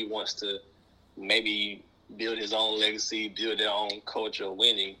years, and he wants to maybe build his own legacy, build their own culture of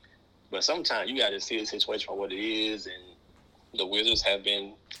winning. But sometimes you got to see the situation for what it is, and the Wizards have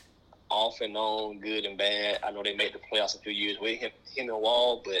been off and on, good and bad. I know they made the playoffs a few years with him and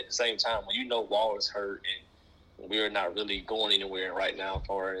Wall, but at the same time, when Wall is hurt and we're not really going anywhere right now as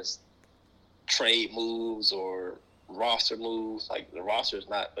far as trade moves or roster moves. Like the roster is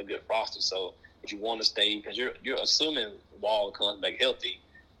not a good roster, so if you want to stay, because you're assuming Wall comes back healthy,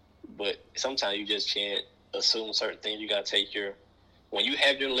 but sometimes you just can't assume certain things. You got to take when you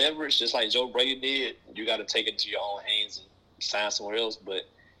have your leverage, just like Joe Brady did, you got to take it to your own hands and sign somewhere else. But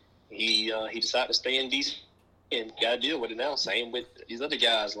he decided to stay in DC and got to deal with it now. Same with these other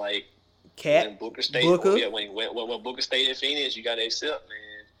guys like when Booker stayed. Booker. Yeah, when Booker stayed in Phoenix, you got to accept,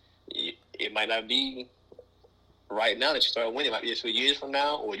 man. It might not be right now that you start winning. It might be a few years from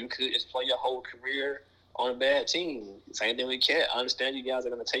now, or you could just play your whole career on a bad team. Same thing with Cat. I understand you guys are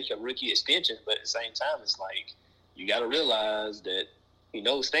going to take your rookie extension, but at the same time, it's like you got to realize that,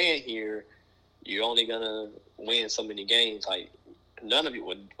 staying here, you're only going to win so many games. Like, none of you,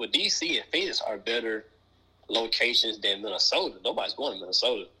 with DC and Phoenix are better locations than Minnesota. Nobody's going to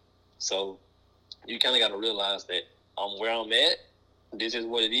Minnesota. So you kind of got to realize that where I'm at, this is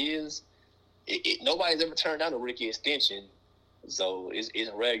what it is. Nobody's ever turned down a rookie extension. So it's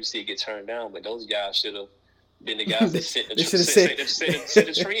rare you see it get turned down, but those guys should have been the guys that set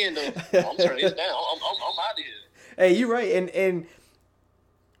the trend of, I'm turning this down. I'm out of here. Hey, you're right. And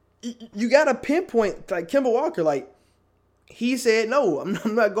you got to pinpoint, like Kemba Walker, like he said, no,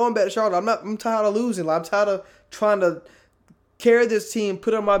 I'm not going back to Charlotte. I'm tired of losing. Like, I'm tired of trying to carry this team,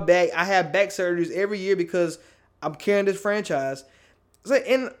 put it on my back. I have back surgeries every year because I'm carrying this franchise. So,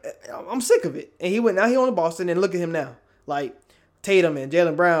 and I'm sick of it. And he went, now he on to Boston, and look at him now. Like Tatum and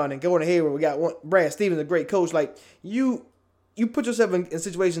Jaylen Brown and Gordon Hayward. We got Brad Stevens, a great coach. Like, you put yourself in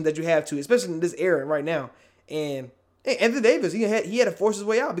situations that you have to, especially in this era right now. And Anthony Davis, he had to force his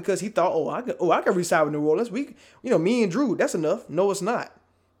way out because he thought, I can re-sign with New Orleans. Me and Drew, that's enough. No, it's not.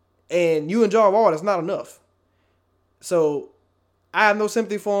 And you and John Wall, that's not enough. So I have no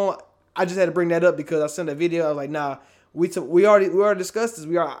sympathy for him. I just had to bring that up because I sent a video. I was like, nah, we already discussed this.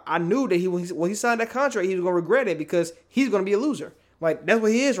 I knew that when he signed that contract, he was gonna regret it because he's gonna be a loser. Like, that's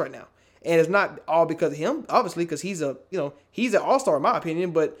what he is right now. And it's not all because of him, obviously, because he's an all-star in my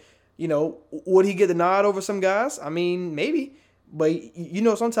opinion. But would he get the nod over some guys? I mean, maybe. But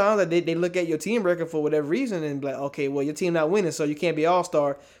sometimes that they look at your team record for whatever reason and be like, okay, well, your team not winning, so you can't be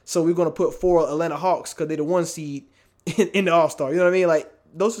all-star. So we're gonna put 4 Atlanta Hawks because they're the 1 seed in the all-star. You know what I mean? Like,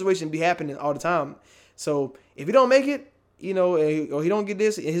 those situations be happening all the time. So if he don't make it, or he don't get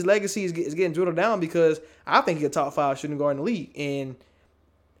this, his legacy is getting dwindled down because I think he's a top 5 shooting guard in the league. And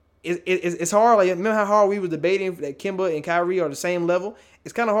it's hard. Like, remember how hard we were debating that Kemba and Kyrie are the same level?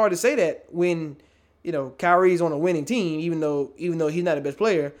 It's kind of hard to say that when Kyrie's on a winning team, even though he's not the best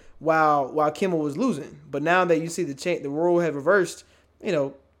player, while Kemba was losing. But now that you see the role have reversed,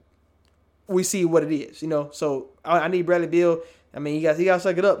 we see what it is. So I need Bradley Beal. I mean, he got to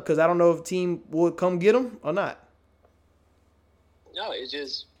suck it up because I don't know if the team would come get him or not. No, it's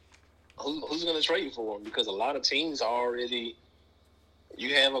just who's going to trade for him, because a lot of teams are already.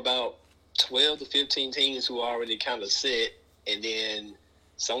 You have about 12 to 15 teams who are already kind of set, and then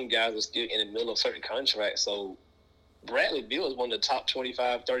some guys are still in the middle of certain contracts. So Bradley Beal is one of the top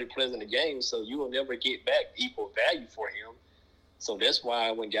 25, 30 players in the game, so you will never get back equal value for him. So that's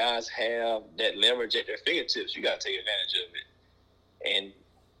why when guys have that leverage at their fingertips, you got to take advantage of it. And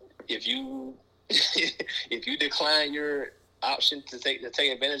if you decline your option to take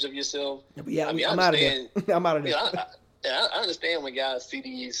advantage of yourself, yeah, I'm out of there. I'm out of there. I understand when guys see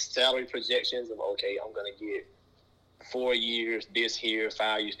these salary projections of, okay, I'm going to get 4 years this here,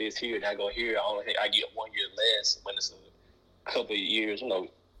 5 years this here, and I go here, I get 1 year less when it's a couple of years, $2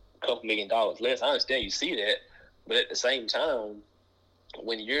 million less. I understand you see that, but at the same time,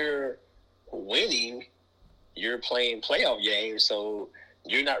 when you're winning, you're playing playoff games, so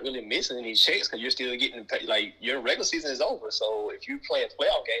you're not really missing any checks because you're still getting paid. Like, your regular season is over, so if you're playing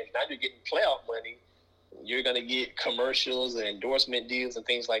playoff games, now you're getting playoff money. You're going to get commercials and endorsement deals and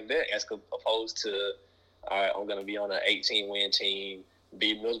things like that, as opposed to, all right, I'm going to be on an 18-win team,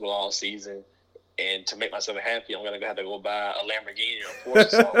 be miserable all season, and to make myself happy, I'm going to have to go buy a Lamborghini or a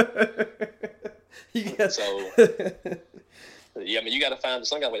Porsche or something. So, yeah, I mean, you got to find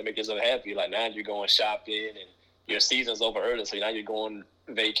some kind of way to make yourself happy. Like, now you're going shopping and your season's over early, so now you're going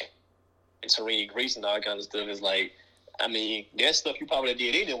vacation, Serene, Greece, and all that kind of stuff. It's like, I mean, that's stuff you probably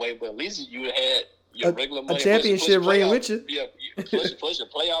did anyway, but at least you had your regular money. A championship ring with you. Yeah, plus your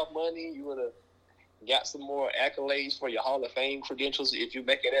playoff money. You would have got some more accolades for your Hall of Fame credentials if you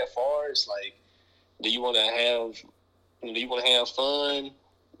make it that far. It's like, do you want to have fun,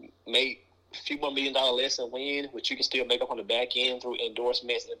 make a few more $1 million less and win, which you can still make up on the back end through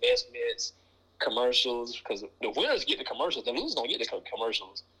endorsements, investments, commercials? Because the winners get the commercials, the losers don't get the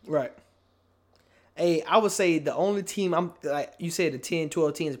commercials. Right. Hey, I would say the only team, like you said, the 10,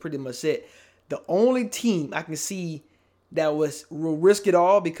 12 teams are pretty much set. The only team I can see that will risk it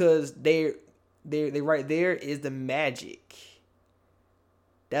all because they right there is the Magic.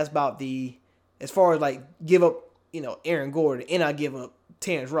 That's about as far as like give up, Aaron Gordon and I give up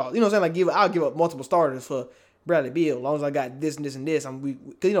Terrence Ross. You know what I'm saying? Like I'll give up multiple starters for Bradley Beal as long as I got this and this and this.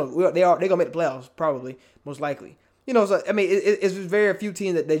 Because they're gonna make the playoffs probably, most likely. So I mean, it's very few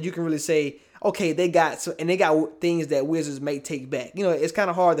teams that you can really say, okay, they got things that Wizards may take back. It's kind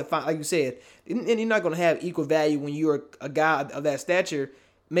of hard to find, like you said, and you're not going to have equal value when you're a guy of that stature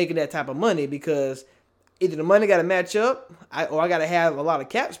making that type of money because either the money got to match up, or I got to have a lot of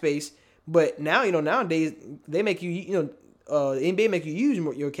cap space. But now, nowadays they make you, the NBA make you use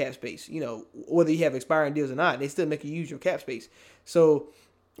your cap space. Whether you have expiring deals or not, they still make you use your cap space. So,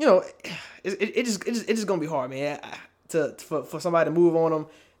 it's just gonna be hard, man, for somebody to move on them.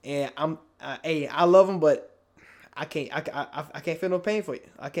 And I love them, but I can't feel no pain for you.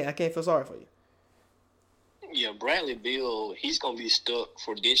 I can't feel sorry for you. Yeah, Bradley Beal, he's gonna be stuck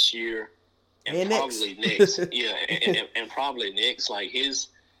for this year and probably next. Yeah, and probably next. Like his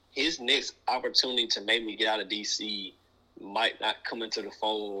next opportunity to maybe get out of DC might not come into the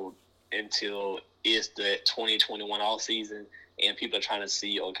fold until it's the 2021 off season, and people are trying to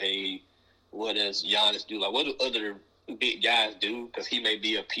see, okay, what does Giannis do? Like, what do other big guys do? Because he may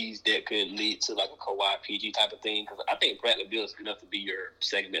be a piece that could lead to like a Kawhi PG type of thing. Because I think Bradley Beal is good enough to be your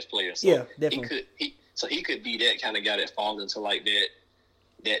second best player. So yeah, definitely. He could be that kind of guy that falls into like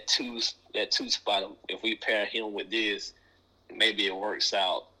that two spot. If we pair him with this, maybe it works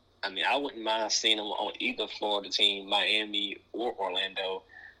out. I mean, I wouldn't mind seeing him on either Florida team, Miami or Orlando,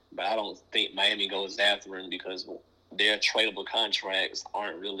 but I don't think Miami goes after him because their tradable contracts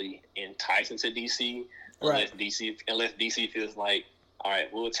aren't really enticing to DC. Right. Unless DC feels like, all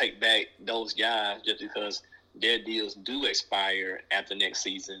right, we'll take back those guys just because their deals do expire after next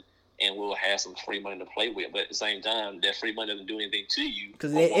season, and we'll have some free money to play with. But at the same time, that free money doesn't do anything to you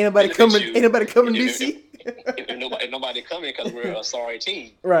because ain't nobody coming DC. If nobody coming because we're a sorry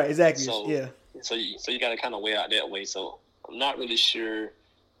team. Right. Exactly. So yeah. So you got to kind of weigh out that way. So I'm not really sure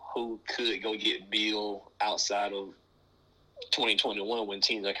who could go get Beal outside of 2021 when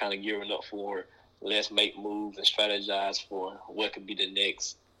teams are kind of gearing up for let's make moves and strategize for what could be the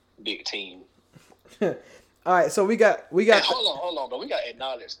next big team. All right, so we got. Hey, hold on, bro. We got to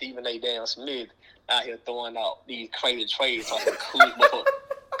acknowledge Stephen A. Dan Smith out here throwing out these crazy trades like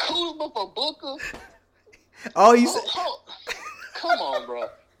Kuzma for Booker. Oh, you said. Come on, bro.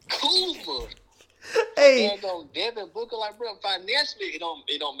 Kuzma. Hey. And Devin Booker, like, bro, financially it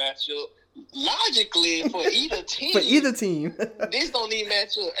don't match up. Logically, for either team, this don't even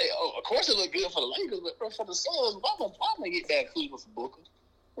match up. Hey, of course, it look good for the Lakers, but bro, for the Suns, why am I get back Kuzma for Booker?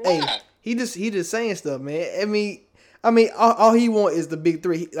 Why? Hey, he just saying stuff, man. I mean, all he want is the big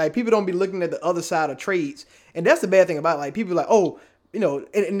three. Like people don't be looking at the other side of trades, and that's the bad thing about it. Like people are like, oh,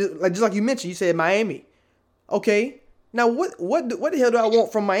 and like just like you mentioned, you said Miami. Okay, now what the hell do I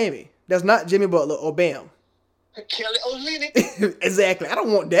want from Miami? That's not Jimmy Butler or Bam. Kelly Olynyk. Exactly. I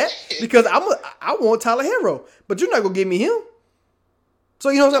don't want that because I want Tyler Herro, but you're not gonna give me him. So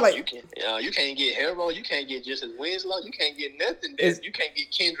you know what I'm saying? Like you can't get Herro, you can't get Justice Winslow, you can't get nothing. You can't get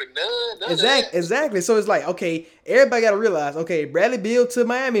Kendrick Nunn. Exactly. So it's like, okay, everybody got to realize, okay, Bradley Beal to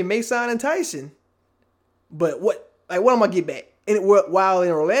Miami may sound enticing, but what am I gonna get back? And while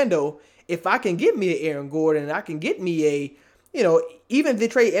in Orlando, if I can get me an Aaron Gordon, and I can get me a, even if they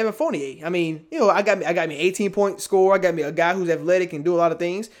trade Evan Fournier, I mean, I got me 18-point scorer. I got me a guy who's athletic and do a lot of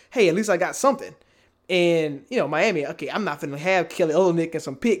things. Hey, at least I got something. And, Miami, okay, I'm not going to have Kelly Olynyk and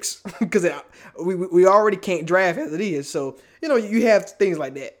some picks because we already can't draft as it is. So, you have things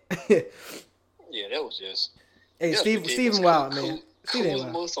like that. Yeah, that was just. Hey, Stephen Wild, man.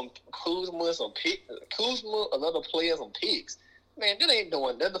 Kuzma, another player, some picks. Man, that ain't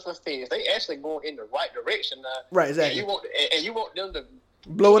doing nothing for things. They actually going in the right direction now. Right, exactly. And you want them to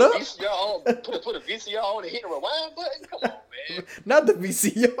blow it up? Put a VCR on and hit the rewind button? Come on, man. Not the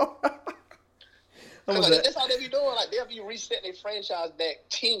VCR. That's how they be doing. Like, they'll be resetting their franchise back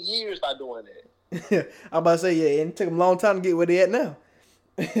 10 years by doing that. I'm about to say, yeah, and it took them a long time to get where they at now.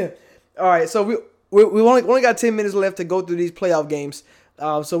 All right, so we only got 10 minutes left to go through these playoff games.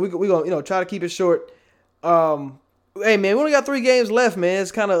 So we're going to try to keep it short. Hey, man, we only got 3 games left, man.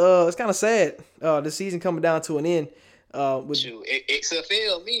 It's kind of sad. The season coming down to an end.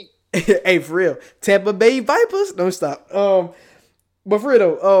 XFL, me. Hey, for real. Tampa Bay Vipers. Don't stop. But for real,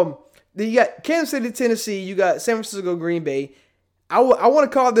 though, you got Kansas City, Tennessee. You got San Francisco, Green Bay. I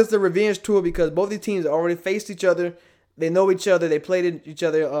want to call this the revenge tour because both these teams already faced each other. They know each other. They played each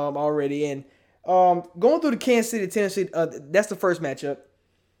other already. And going through the Kansas City, Tennessee, that's the first matchup.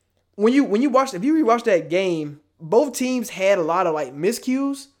 when you if you rewatch that game, both teams had a lot of like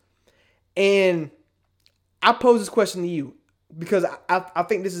miscues, and I pose this question to you because I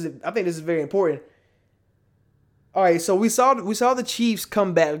think this is very important. All right, so we saw the Chiefs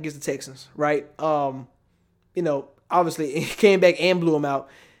come back against the Texans, right? Obviously it came back and blew them out.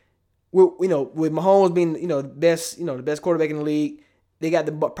 With Mahomes being the best quarterback in the league, they got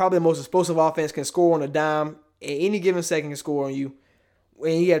probably the most explosive offense, can score on a dime at any given second, can score on you.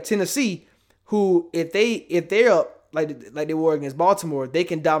 And you have Tennessee, who if they're up like they were against Baltimore, they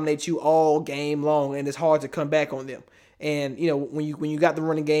can dominate you all game long, and it's hard to come back on them. And when you got the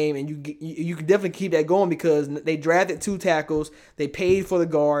running game, and you can definitely keep that going because they drafted 2 tackles, they paid for the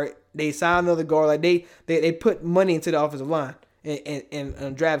guard, they signed another guard, like they put money into the offensive line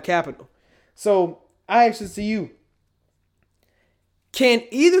and draft capital. So I ask this to you: can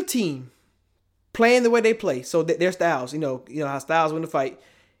either team, playing the way they play, so that their styles, how styles win the fight,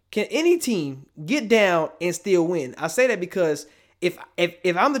 can any team get down and still win? I say that because if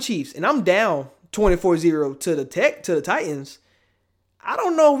I'm the Chiefs and I'm down 24-0 to the Titans, I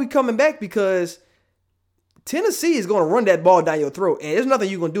don't know if we coming back because Tennessee is going to run that ball down your throat, and there's nothing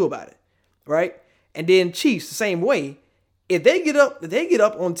you're going to do about it, right? And then Chiefs the same way. If they get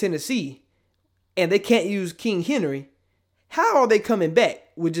up on Tennessee and they can't use King Henry, how are they coming back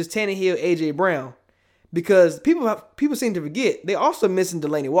with just Tannehill, A.J. Brown? Because people seem to forget they also missing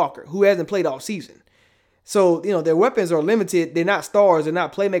Delaney Walker, who hasn't played all season. So, their weapons are limited. They're not stars. They're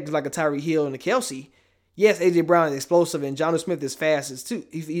not playmakers like a Tyreek Hill and a Kelsey. Yes, A.J. Brown is explosive, and Jonnu Smith is fast too.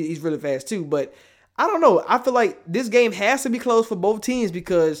 He's really fast too. But I don't know. I feel like this game has to be close for both teams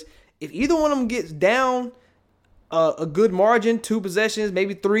because if either one of them gets down a good margin, 2 possessions,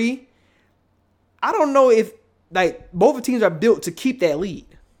 maybe 3, I don't know if both teams are built to keep that lead.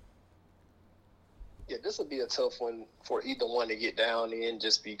 Yeah, this would be a tough one for either one to get down in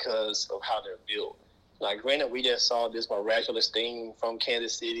just because of how they're built. Like, granted, we just saw this miraculous thing from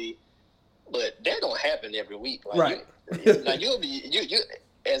Kansas City, but that don't happen every week. Right. You'll be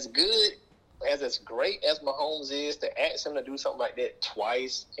as good as great as Mahomes is, to ask him to do something like that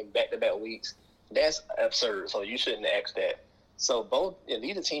twice in back-to-back weeks, that's absurd. So you shouldn't ask that. So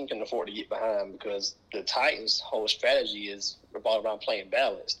neither team can afford to get behind because the Titans' whole strategy is revolved around playing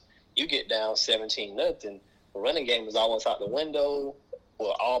balanced. You get down 17-0, the running game is almost out the window,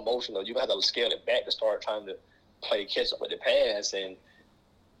 or almost. You have to scale it back to start trying to play catch up with the pass. And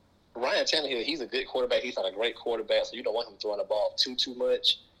Ryan Tannehill, he's a good quarterback. He's not a great quarterback, so you don't want him throwing the ball too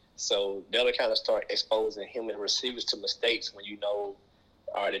much. So they'll kind of start exposing him and receivers to mistakes when all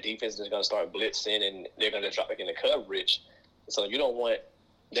right, the defense is going to start blitzing and they're going to drop back into coverage. So you don't want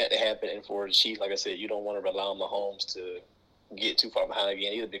that to happen. And for the Chiefs, like I said, you don't want to rely on Mahomes to get too far behind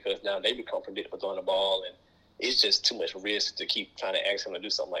again either, because now they become predictable throwing the ball, and it's just too much risk to keep trying to ask him to do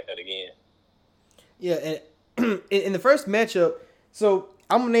something like that again. Yeah, and in the first matchup, so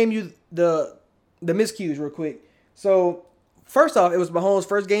I'm going to name you the miscues real quick. So first off, it was Mahomes'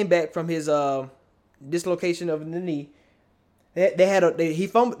 first game back from his dislocation of the knee. They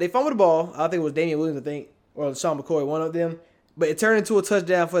fumbled the ball. I think it was Damian Williams, or Sean McCoy, one of them. But it turned into a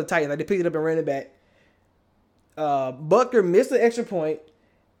touchdown for the Titans. Like, they picked it up and ran it back. Butker missed the extra point,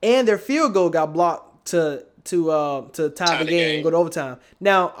 and their field goal got blocked to tie the game and go to overtime.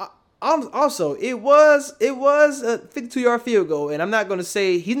 Now, also, it was a 52-yard field goal, and I'm not going to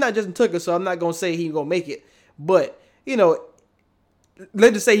say he's not Justin Tucker, so I'm not going to say he's going to make it. But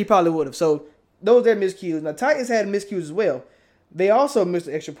let's just say he probably would have. So those are miscues. Now, Titans had miscues as well. They also missed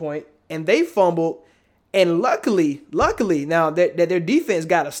the extra point, and they fumbled. And luckily, now that their defense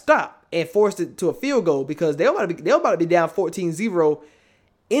got to stop and forced it to a field goal, because they're about to be down 14-0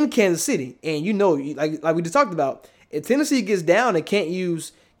 in Kansas City. And like we just talked about, if Tennessee gets down and can't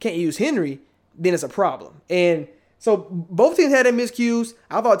use Henry, then it's a problem. And so both teams had their miscues.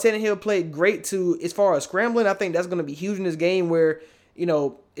 I thought Tannehill played great too as far as scrambling. I think that's going to be huge in this game where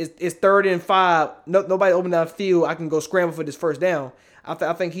it's 3rd and 5. Nobody open down field. I can go scramble for this first down.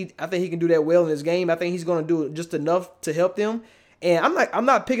 I think he can do that well in this game. I think he's going to do just enough to help them. And I'm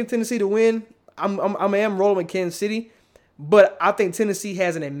not picking Tennessee to win. I am rolling with Kansas City, but I think Tennessee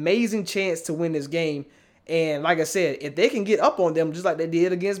has an amazing chance to win this game. And like I said, if they can get up on them just like they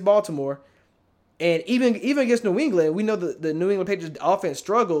did against Baltimore, and even against New England, we know the New England Patriots offense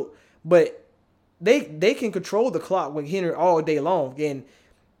struggled, but they can control the clock with Henry all day long. And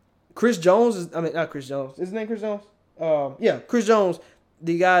Chris Jones not Chris Jones. Is his name Chris Jones? Chris Jones,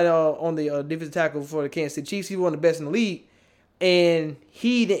 the guy on the defensive tackle for the Kansas City Chiefs. He's one of the best in the league, and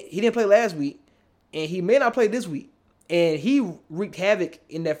he didn't play last week, and he may not play this week, and he wreaked havoc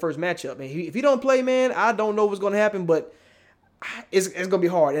in that first matchup. And if he don't play, man, I don't know what's going to happen, but it's gonna be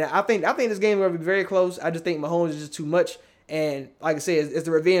hard. And I think this game is gonna be very close. I just think Mahomes is just too much. And like I said, it's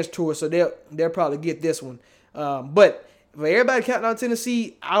the revenge tour, so they'll probably get this one. But for everybody counting on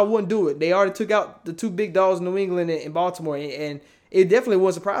Tennessee, I wouldn't do it. They already took out the two big dogs in New England and Baltimore, and it definitely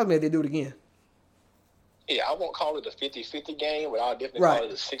wouldn't surprise me if they do it again. Yeah, I won't call it a 50-50 game, but I'll definitely call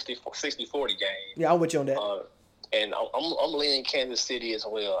it a 60-40 game. Yeah, I'm with you on that. And I'm leaning Kansas City as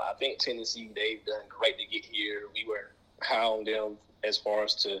well. I think Tennessee, they've done great to get here. We were high on them as far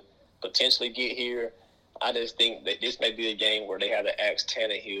as to potentially get here. I just think that this may be a game where they have to ask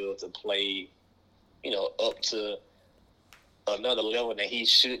Tannehill to play, up to another level that he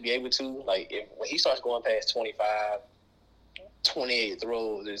should be able to. Like, when he starts going past 25, 28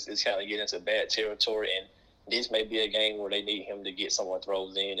 throws, it's kind of getting into bad territory. And this may be a game where they need him to get some more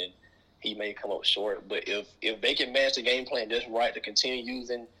throws in, and he may come up short. But if they can match the game plan just right to continue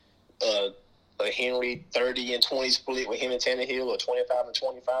using a Henry 30 and 20 split with him and Tannehill, or 25 and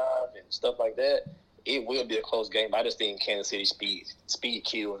 25 and stuff like that, it will be a close game. I just think Kansas City speed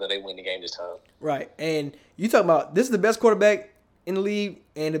kills that they win the game this time. Right. And you talking about this is the best quarterback in the league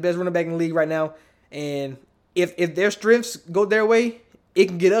and the best running back in the league right now. And if their strengths go their way, it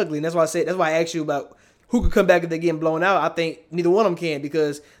can get ugly. And that's why I asked you about who could come back if they're getting blown out. I think neither one of them can,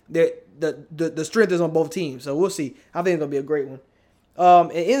 because the strength is on both teams. So we'll see. I think it's gonna be a great one.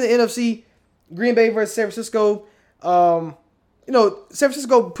 And in the NFC, Green Bay versus San Francisco. San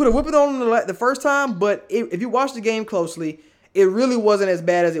Francisco put a whipping on them the first time, but if you watch the game closely, it really wasn't as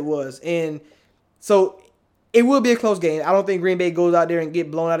bad as it was. And so it will be a close game. I don't think Green Bay goes out there and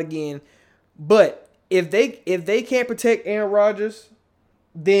get blown out again. But if they can't protect Aaron Rodgers,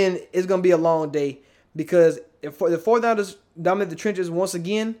 then it's going to be a long day. Because if the 49ers dominate the trenches once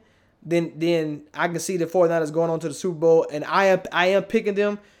again, then I can see the 49ers going on to the Super Bowl, and I am picking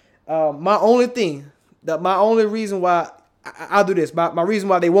them. My only reason why I'll do this. My reason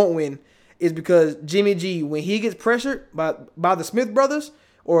why they won't win is because Jimmy G, when he gets pressured by the Smith brothers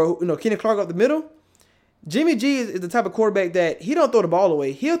or Kenny Clark up the middle, Jimmy G is the type of quarterback that he don't throw the ball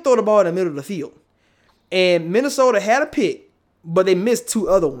away. He'll throw the ball in the middle of the field. And Minnesota had a pick, but they missed two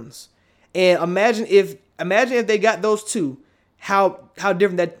other ones. And imagine if they got those two, how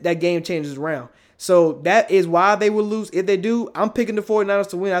different that game changes around. So that is why they will lose. If they do, I'm picking the 49ers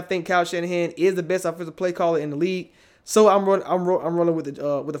to win. I think Kyle Shanahan is the best offensive play caller in the league. So I'm rolling with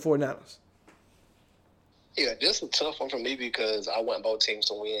the 49ers. Yeah, this is a tough one for me because I want both teams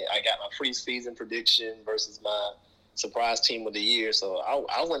to win. I got my preseason prediction versus my surprise team of the year, so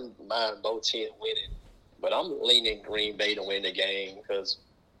I wouldn't mind both teams winning. But I'm leaning Green Bay to win the game because,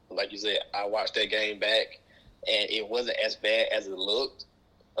 like you said, I watched that game back, and it wasn't as bad as it looked.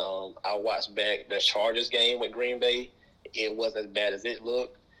 I watched back the Chargers game with Green Bay. It wasn't as bad as it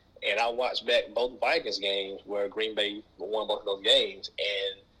looked. And I watched back both Vikings games where Green Bay won both of those games.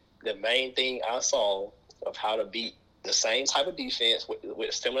 And the main thing I saw of how to beat the same type of defense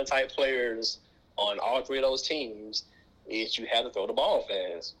with similar type players on all three of those teams is you have to throw the ball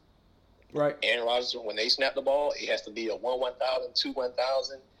fast. Right. Aaron Rodgers, when they snap the ball, it has to be a 1-1,000,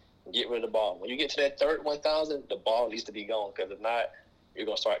 2-1,000, get rid of the ball. When you get to that third 1,000, the ball needs to be gone, because if not, you're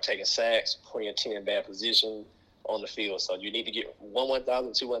going to start taking sacks, putting your team in bad position on the field. So you need to get 1-1,000,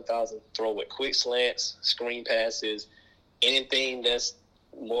 2-1,000, throw with quick slants, screen passes, anything that's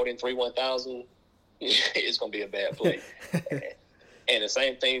more than 3-1,000 is going to be a bad play. And the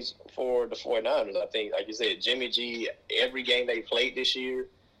same things for the 49ers. I think, like you said, Jimmy G, every game they played this year,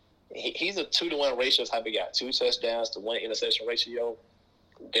 he's a 2-to-1 ratio type of guy. 2 touchdowns to 1 interception ratio.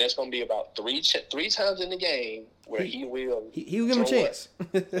 There's going to be about three times in the game where he will give him a chance.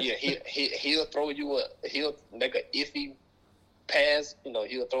 Yeah, he'll throw you he'll make an iffy pass.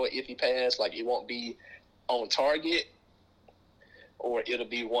 He'll throw an iffy pass, like it won't be on target, or it'll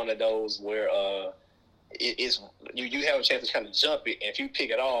be one of those where you have a chance to kind of jump it, and if you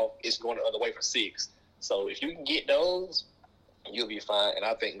pick it off, it's going the other way for 6. So if you can get those, you'll be fine. And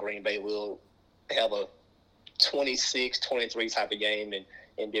I think Green Bay will have a 26-23 type of game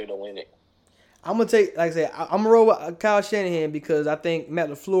and be able to win it. I'm gonna take, like I said, I'm gonna roll with Kyle Shanahan because I think Matt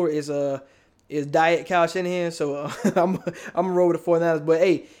LaFleur is diet Kyle Shanahan. So I'm gonna roll with the 49ers. But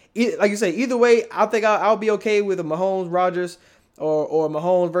hey, like you say, either way, I think I'll be okay with a Mahomes Rodgers or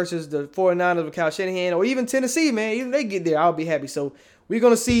Mahomes versus the 49ers with Kyle Shanahan, or even Tennessee, man. Even they get there, I'll be happy. So we're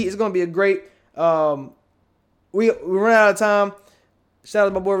gonna see. It's gonna be a great. We run out of time. Shout out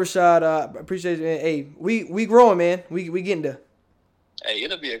to my boy Rashad. Appreciate it, man. Hey, we growing, man. We getting there. Hey,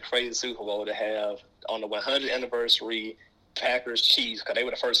 it'll be a crazy Super Bowl to have on the 100th anniversary, Packers Chiefs, because they were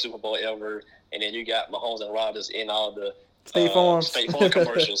the first Super Bowl ever, and then you got Mahomes and Rodgers in all the State Farm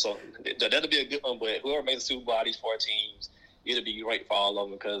commercials. So that'll be a good one. But whoever makes the Super Bowl, these 4 teams, it'll be great for all of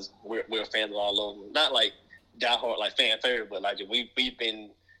them because we're fans of all of them. Not like diehard like fan favorite, but like we've been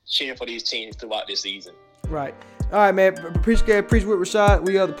cheering for these teams throughout this season. Right. All right, man. Appreciate with Rashad.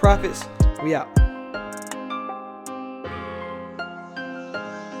 We are the Prophets. We out.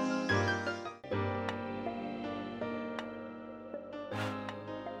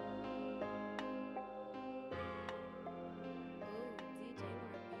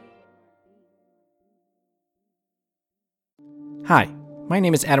 Hi, my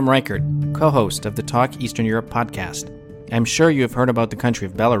name is Adam Reichert, co-host of the Talk Eastern Europe podcast. I'm sure you have heard about the country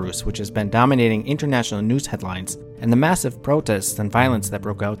of Belarus, which has been dominating international news headlines, and the massive protests and violence that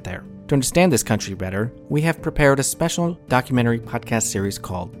broke out there. To understand this country better, we have prepared a special documentary podcast series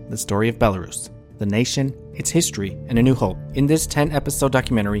called The Story of Belarus, the nation, its history, and a new hope. In this 10-episode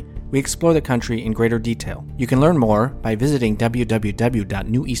documentary, we explore the country in greater detail. You can learn more by visiting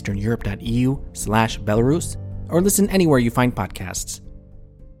www.neweasterneurope.eu/Belarus, or listen anywhere you find podcasts.